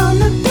counting down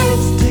the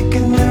days,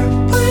 taking an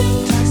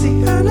airplane, taxi,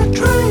 and a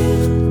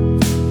train.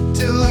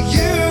 Till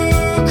you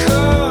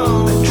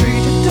come. A tree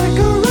to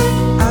decorate,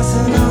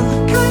 icing on the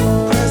cake,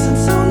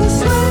 presents on the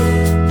sleigh.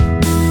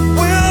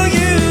 Will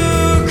you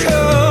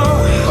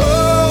come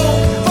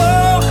home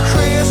for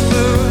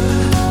Christmas?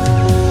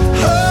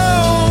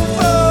 Home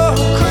for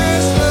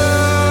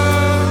Christmas.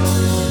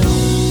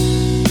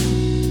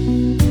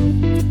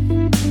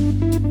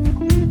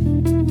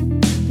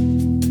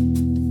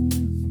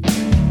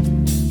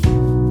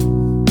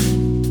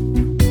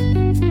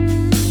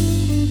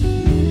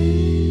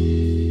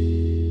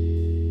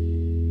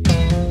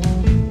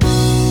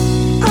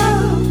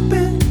 I've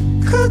been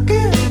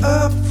cooking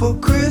up for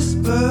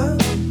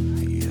Christmas.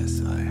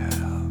 Yes, I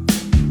have.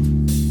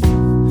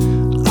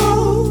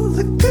 All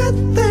the good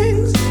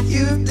things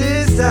you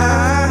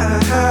desire.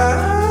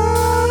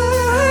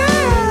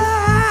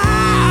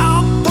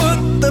 I'll put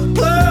the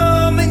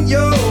plum in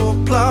your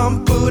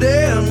plum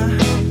pudding.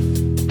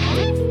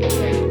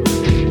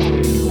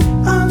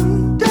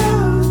 Under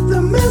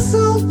the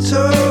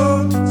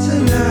mistletoe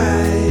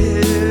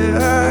tonight.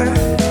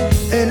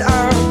 And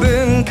I've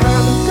been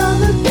counting down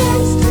the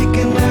days,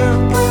 taking an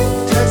airplane,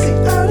 taxi,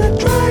 and a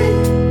train.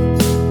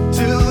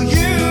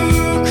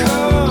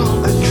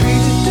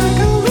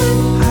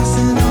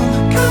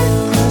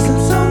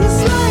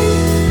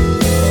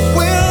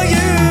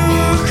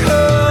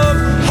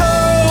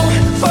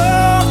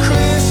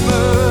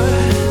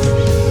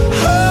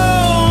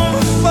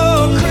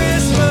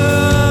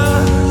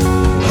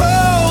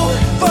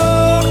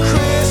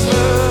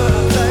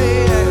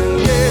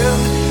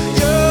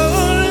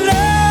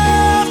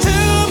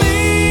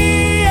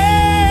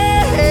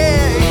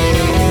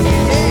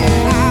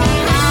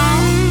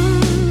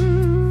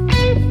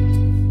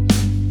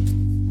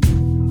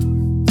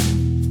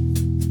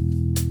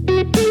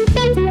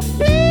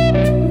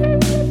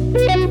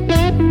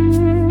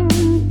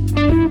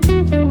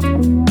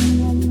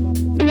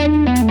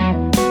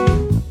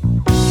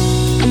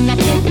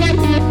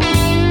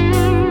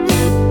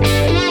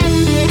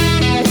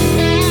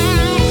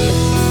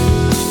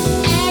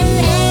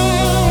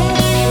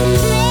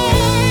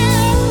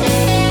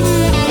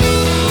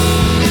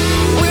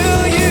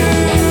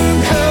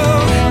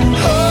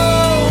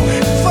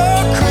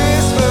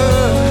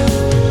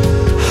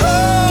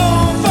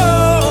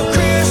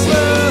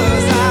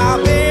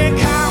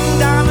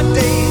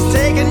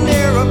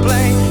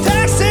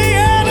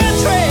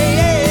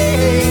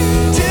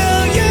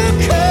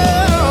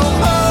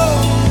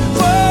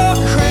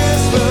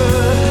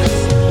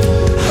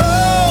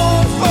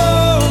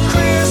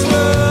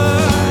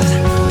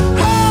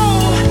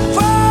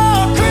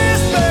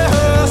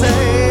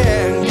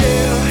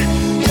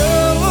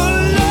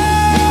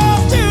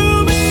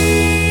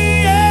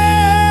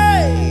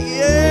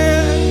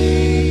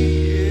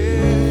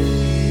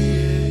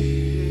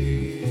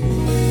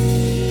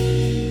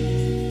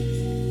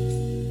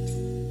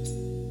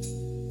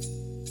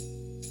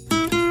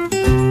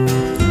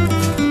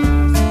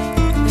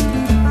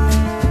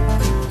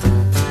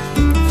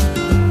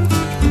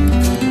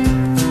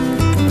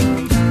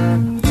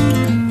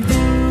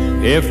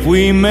 If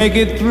we make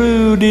it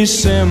through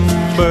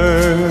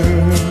December,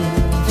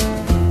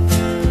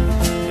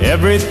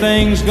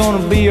 everything's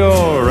gonna be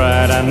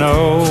alright, I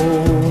know.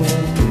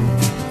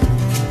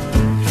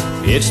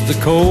 It's the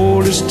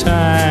coldest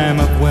time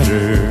of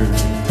winter,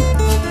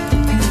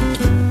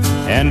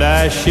 and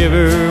I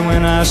shiver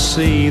when I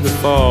see the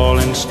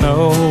falling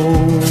snow.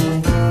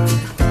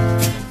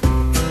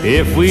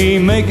 If we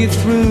make it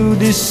through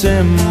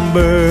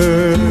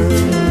December,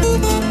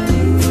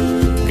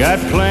 got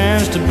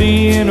plans to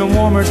be in a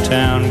warmer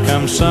town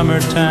come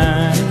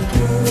summertime,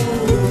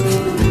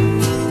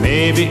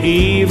 maybe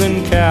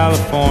even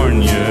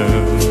California.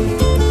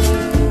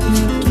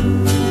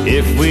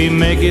 If we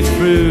make it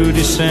through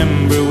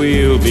December,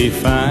 we'll be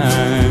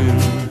fine.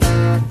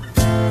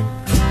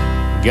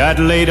 Got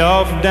laid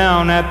off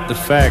down at the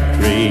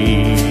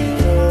factory,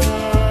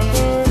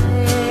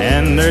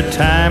 and their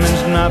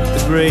timing's not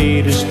the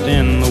greatest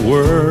in the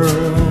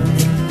world.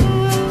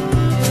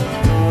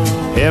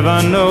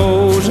 Heaven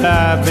knows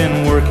I've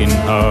been working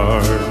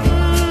hard.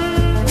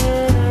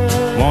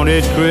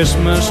 Wanted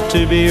Christmas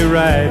to be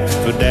right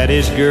for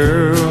Daddy's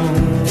girl.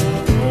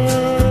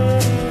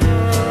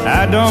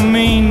 I don't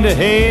mean to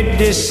hate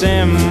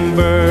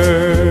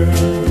December.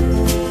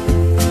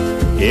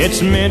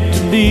 It's meant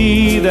to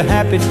be the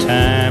happy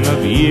time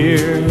of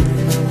year,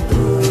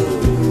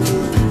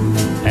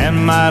 and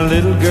my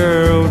little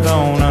girl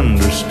don't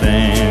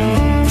understand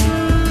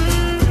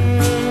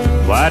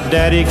why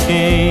Daddy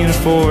can't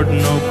afford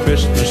no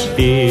Christmas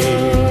here.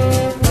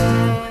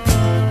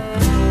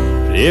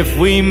 If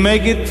we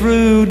make it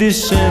through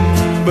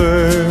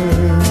December,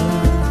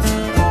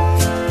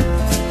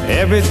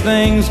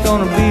 everything's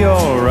gonna be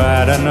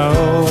alright, I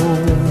know.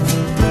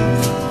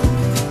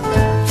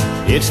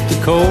 It's the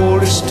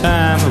coldest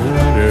time of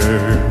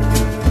winter,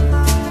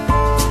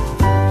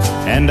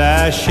 and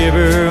I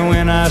shiver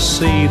when I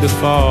see the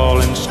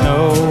falling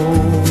snow.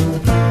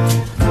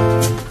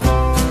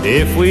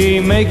 If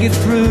we make it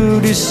through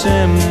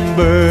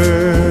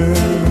December,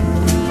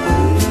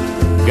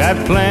 got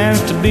plans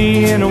to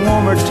be in a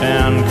warmer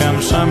town come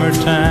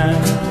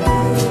summertime,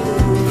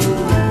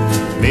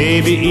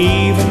 maybe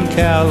even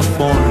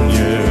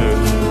California.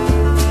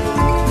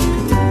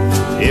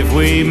 If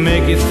we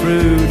make it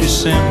through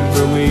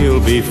December,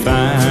 we'll be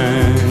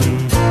fine.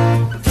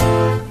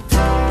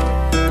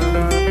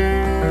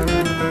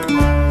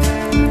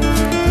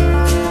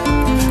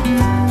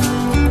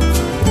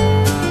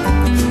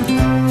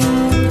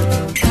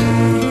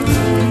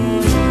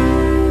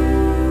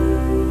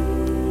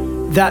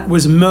 That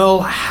was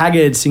Merle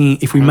Haggard singing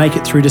If We Make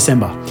It Through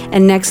December.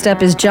 And next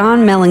up is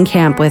John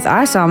Mellencamp with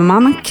I Saw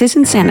Mama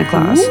Kissing Santa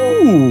Claus.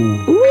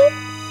 Ooh.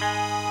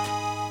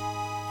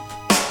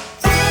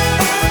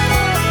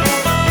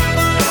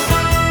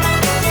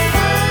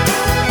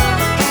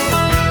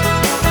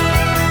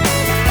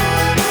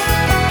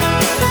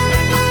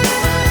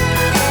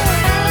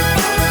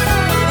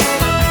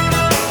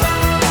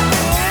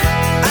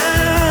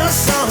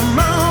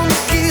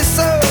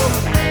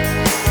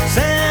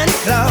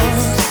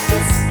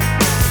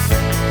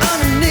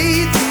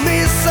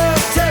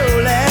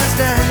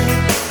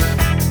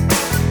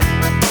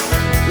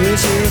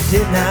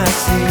 Did not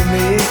see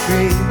me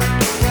creep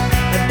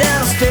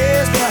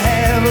downstairs to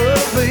have a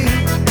peek.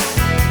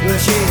 Well,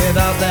 she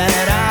thought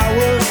that I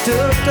was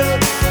tucked up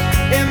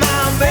in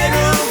my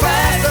bedroom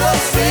fast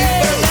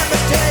asleep. But let me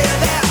tell you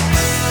that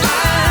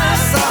I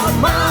saw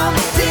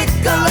Mama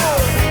Tickler,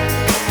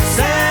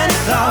 Santa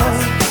Claus,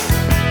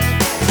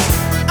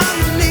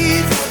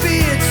 underneath the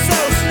beard so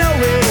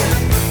snowy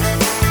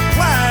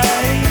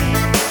white.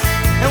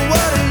 And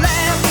what a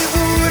laugh it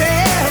would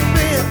have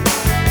been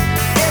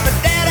if a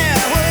daddy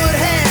would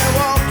have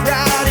walked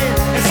right in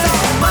and saw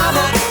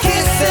Mama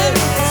kissing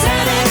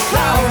Santa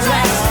Claus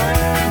last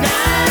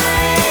night.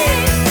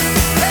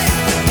 Hey.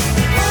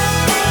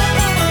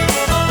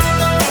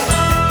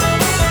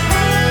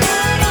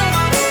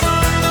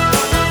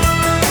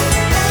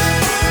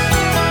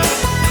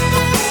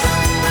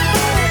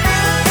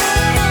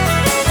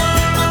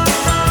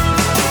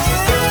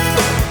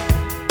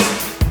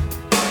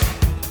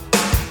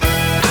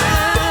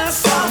 I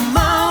saw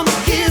Mama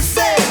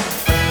kissing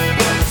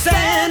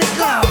Santa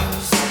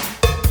Claus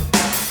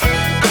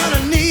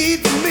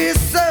underneath the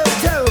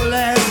mistletoe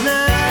last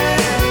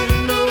night.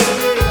 No,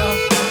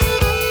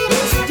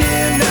 well, she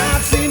did not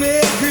see me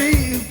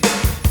creep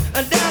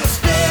down the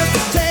stairs to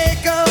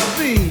take a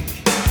peek.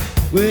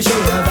 Well, she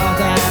thought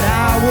that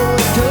I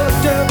was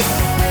tucked up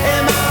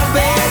in my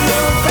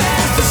bedroom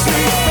fast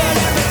asleep. But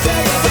let me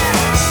tell you that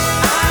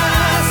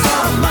I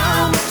saw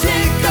Mama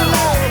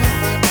Tickler,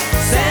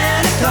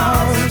 Santa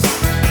Claus,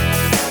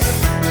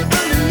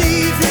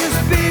 underneath his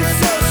beard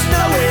so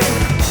snowy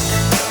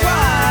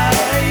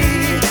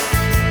white.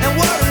 And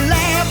what a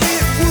laugh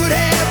it would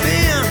have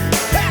been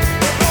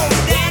if old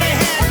Daddy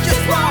had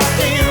just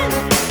walked in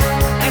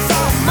and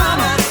saw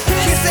Mama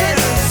kissing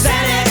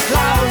Santa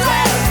Claus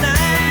last night.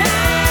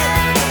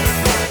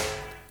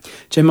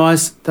 Jen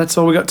Myers, that's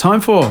all we got time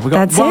for. We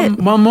got That's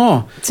it. one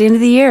more. It's the end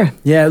of the year.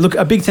 Yeah, look,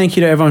 a big thank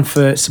you to everyone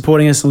for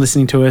supporting us and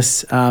listening to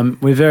us.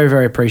 We're very,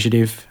 very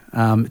appreciative.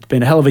 It's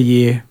been a hell of a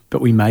year,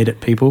 but we made it,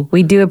 people.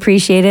 We do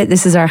appreciate it.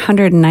 This is our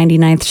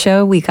 199th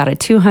show. We got a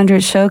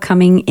 200th show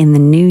coming in the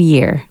new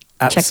year.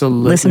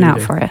 Absolutely. Listen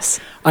out for us.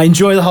 I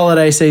enjoy the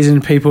holiday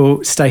season,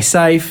 people. Stay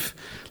safe,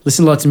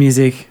 listen to lots of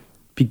music,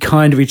 be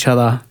kind to each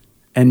other,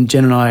 and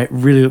Jen and I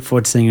really look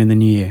forward to seeing you in the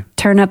new year.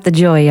 Turn up the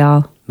joy,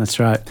 y'all. That's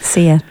right.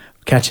 See ya.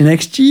 Catch you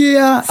next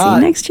year. See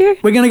you next year.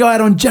 We're going to go out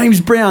on James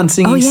Brown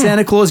singing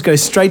Santa Claus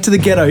Goes Straight to the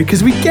Ghetto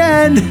because we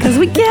can. Because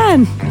we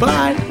can.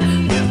 Bye.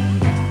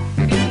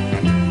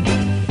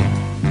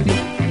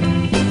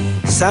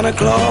 Santa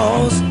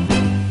Claus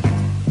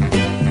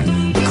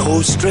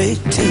goes straight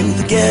to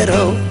the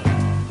ghetto.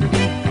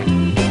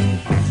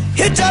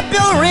 Hitch up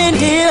your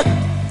reindeer,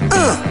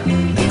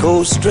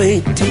 go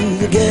straight to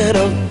the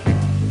ghetto.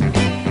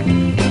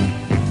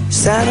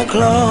 Santa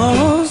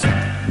Claus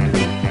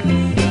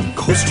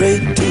go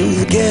straight to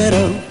the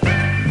ghetto.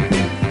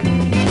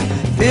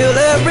 Fill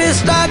every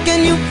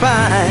stocking you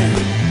find.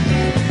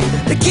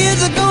 The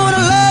kids are gonna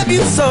love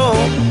you so.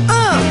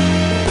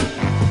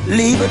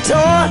 Leave a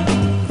toy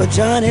for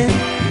Johnny,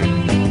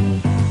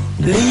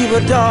 leave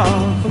a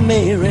doll for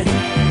Mary,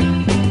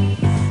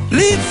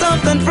 leave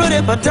something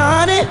pretty for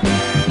Donnie,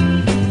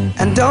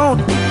 and don't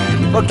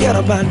forget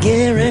about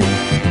Gary.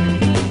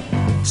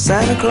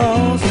 Santa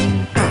Claus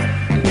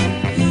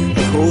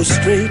goes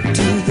straight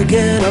to the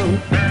ghetto.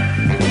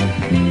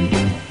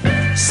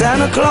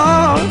 Santa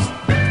Claus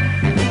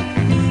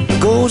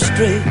goes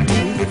straight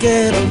to the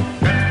ghetto.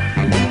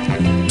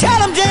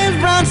 Tell him James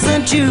Brown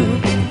sent you.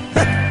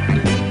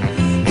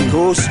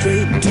 Go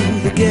straight to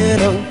the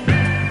ghetto.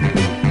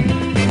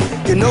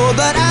 You know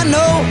that I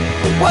know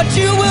what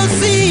you will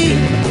see,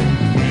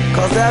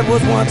 'cause that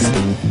was once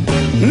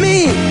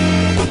me.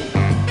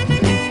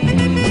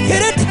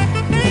 Hit it,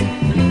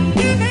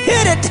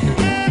 hit it.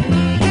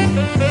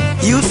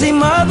 You see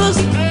mothers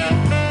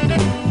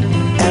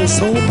and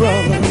soul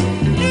brothers.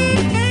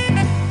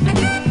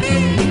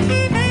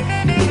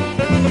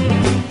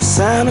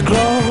 Santa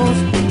Claus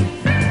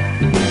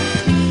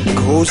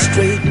goes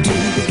straight to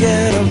the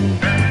ghetto.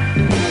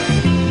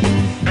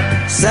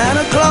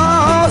 Santa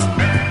Claus,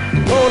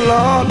 oh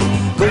Lord,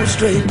 go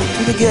straight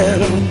to the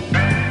ghetto.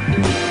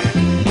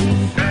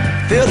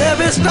 Fill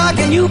every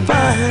stocking you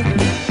find.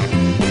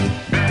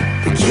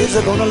 The kids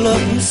are gonna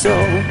love you so.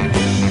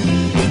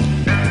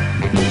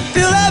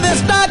 Fill every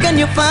stocking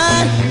you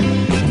find.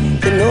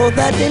 You know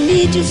that they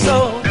need you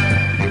so.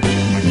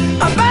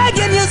 I'm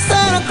begging you,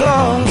 Santa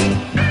Claus,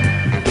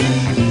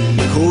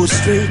 go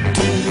straight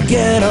to the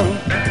ghetto.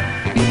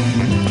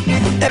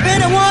 If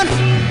anyone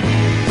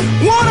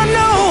wanna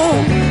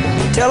know,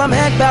 tell him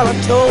Hank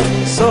Ballard told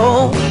me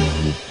so.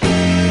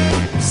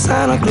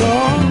 Santa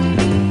Claus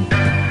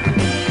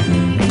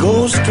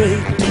goes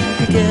straight to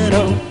the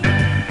ghetto.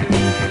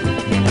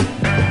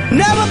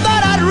 Never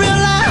thought I'd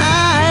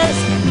realize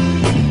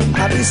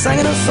I'd be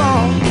singing a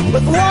song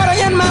with water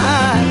in my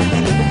eyes.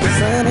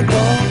 Santa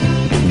Claus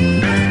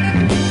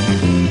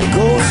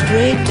goes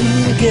straight to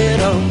the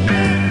ghetto.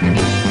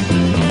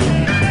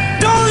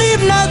 Don't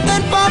leave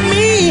nothing for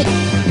me.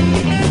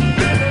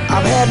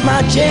 I've had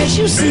my chance,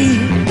 you see.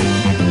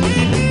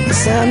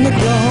 Santa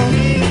Claus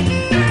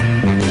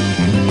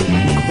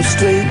goes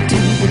straight to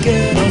the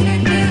ghetto.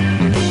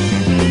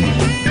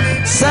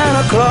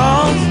 Santa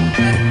Claus,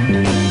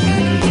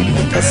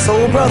 that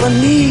soul brother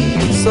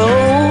needs so.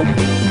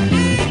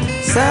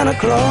 Santa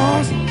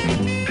Claus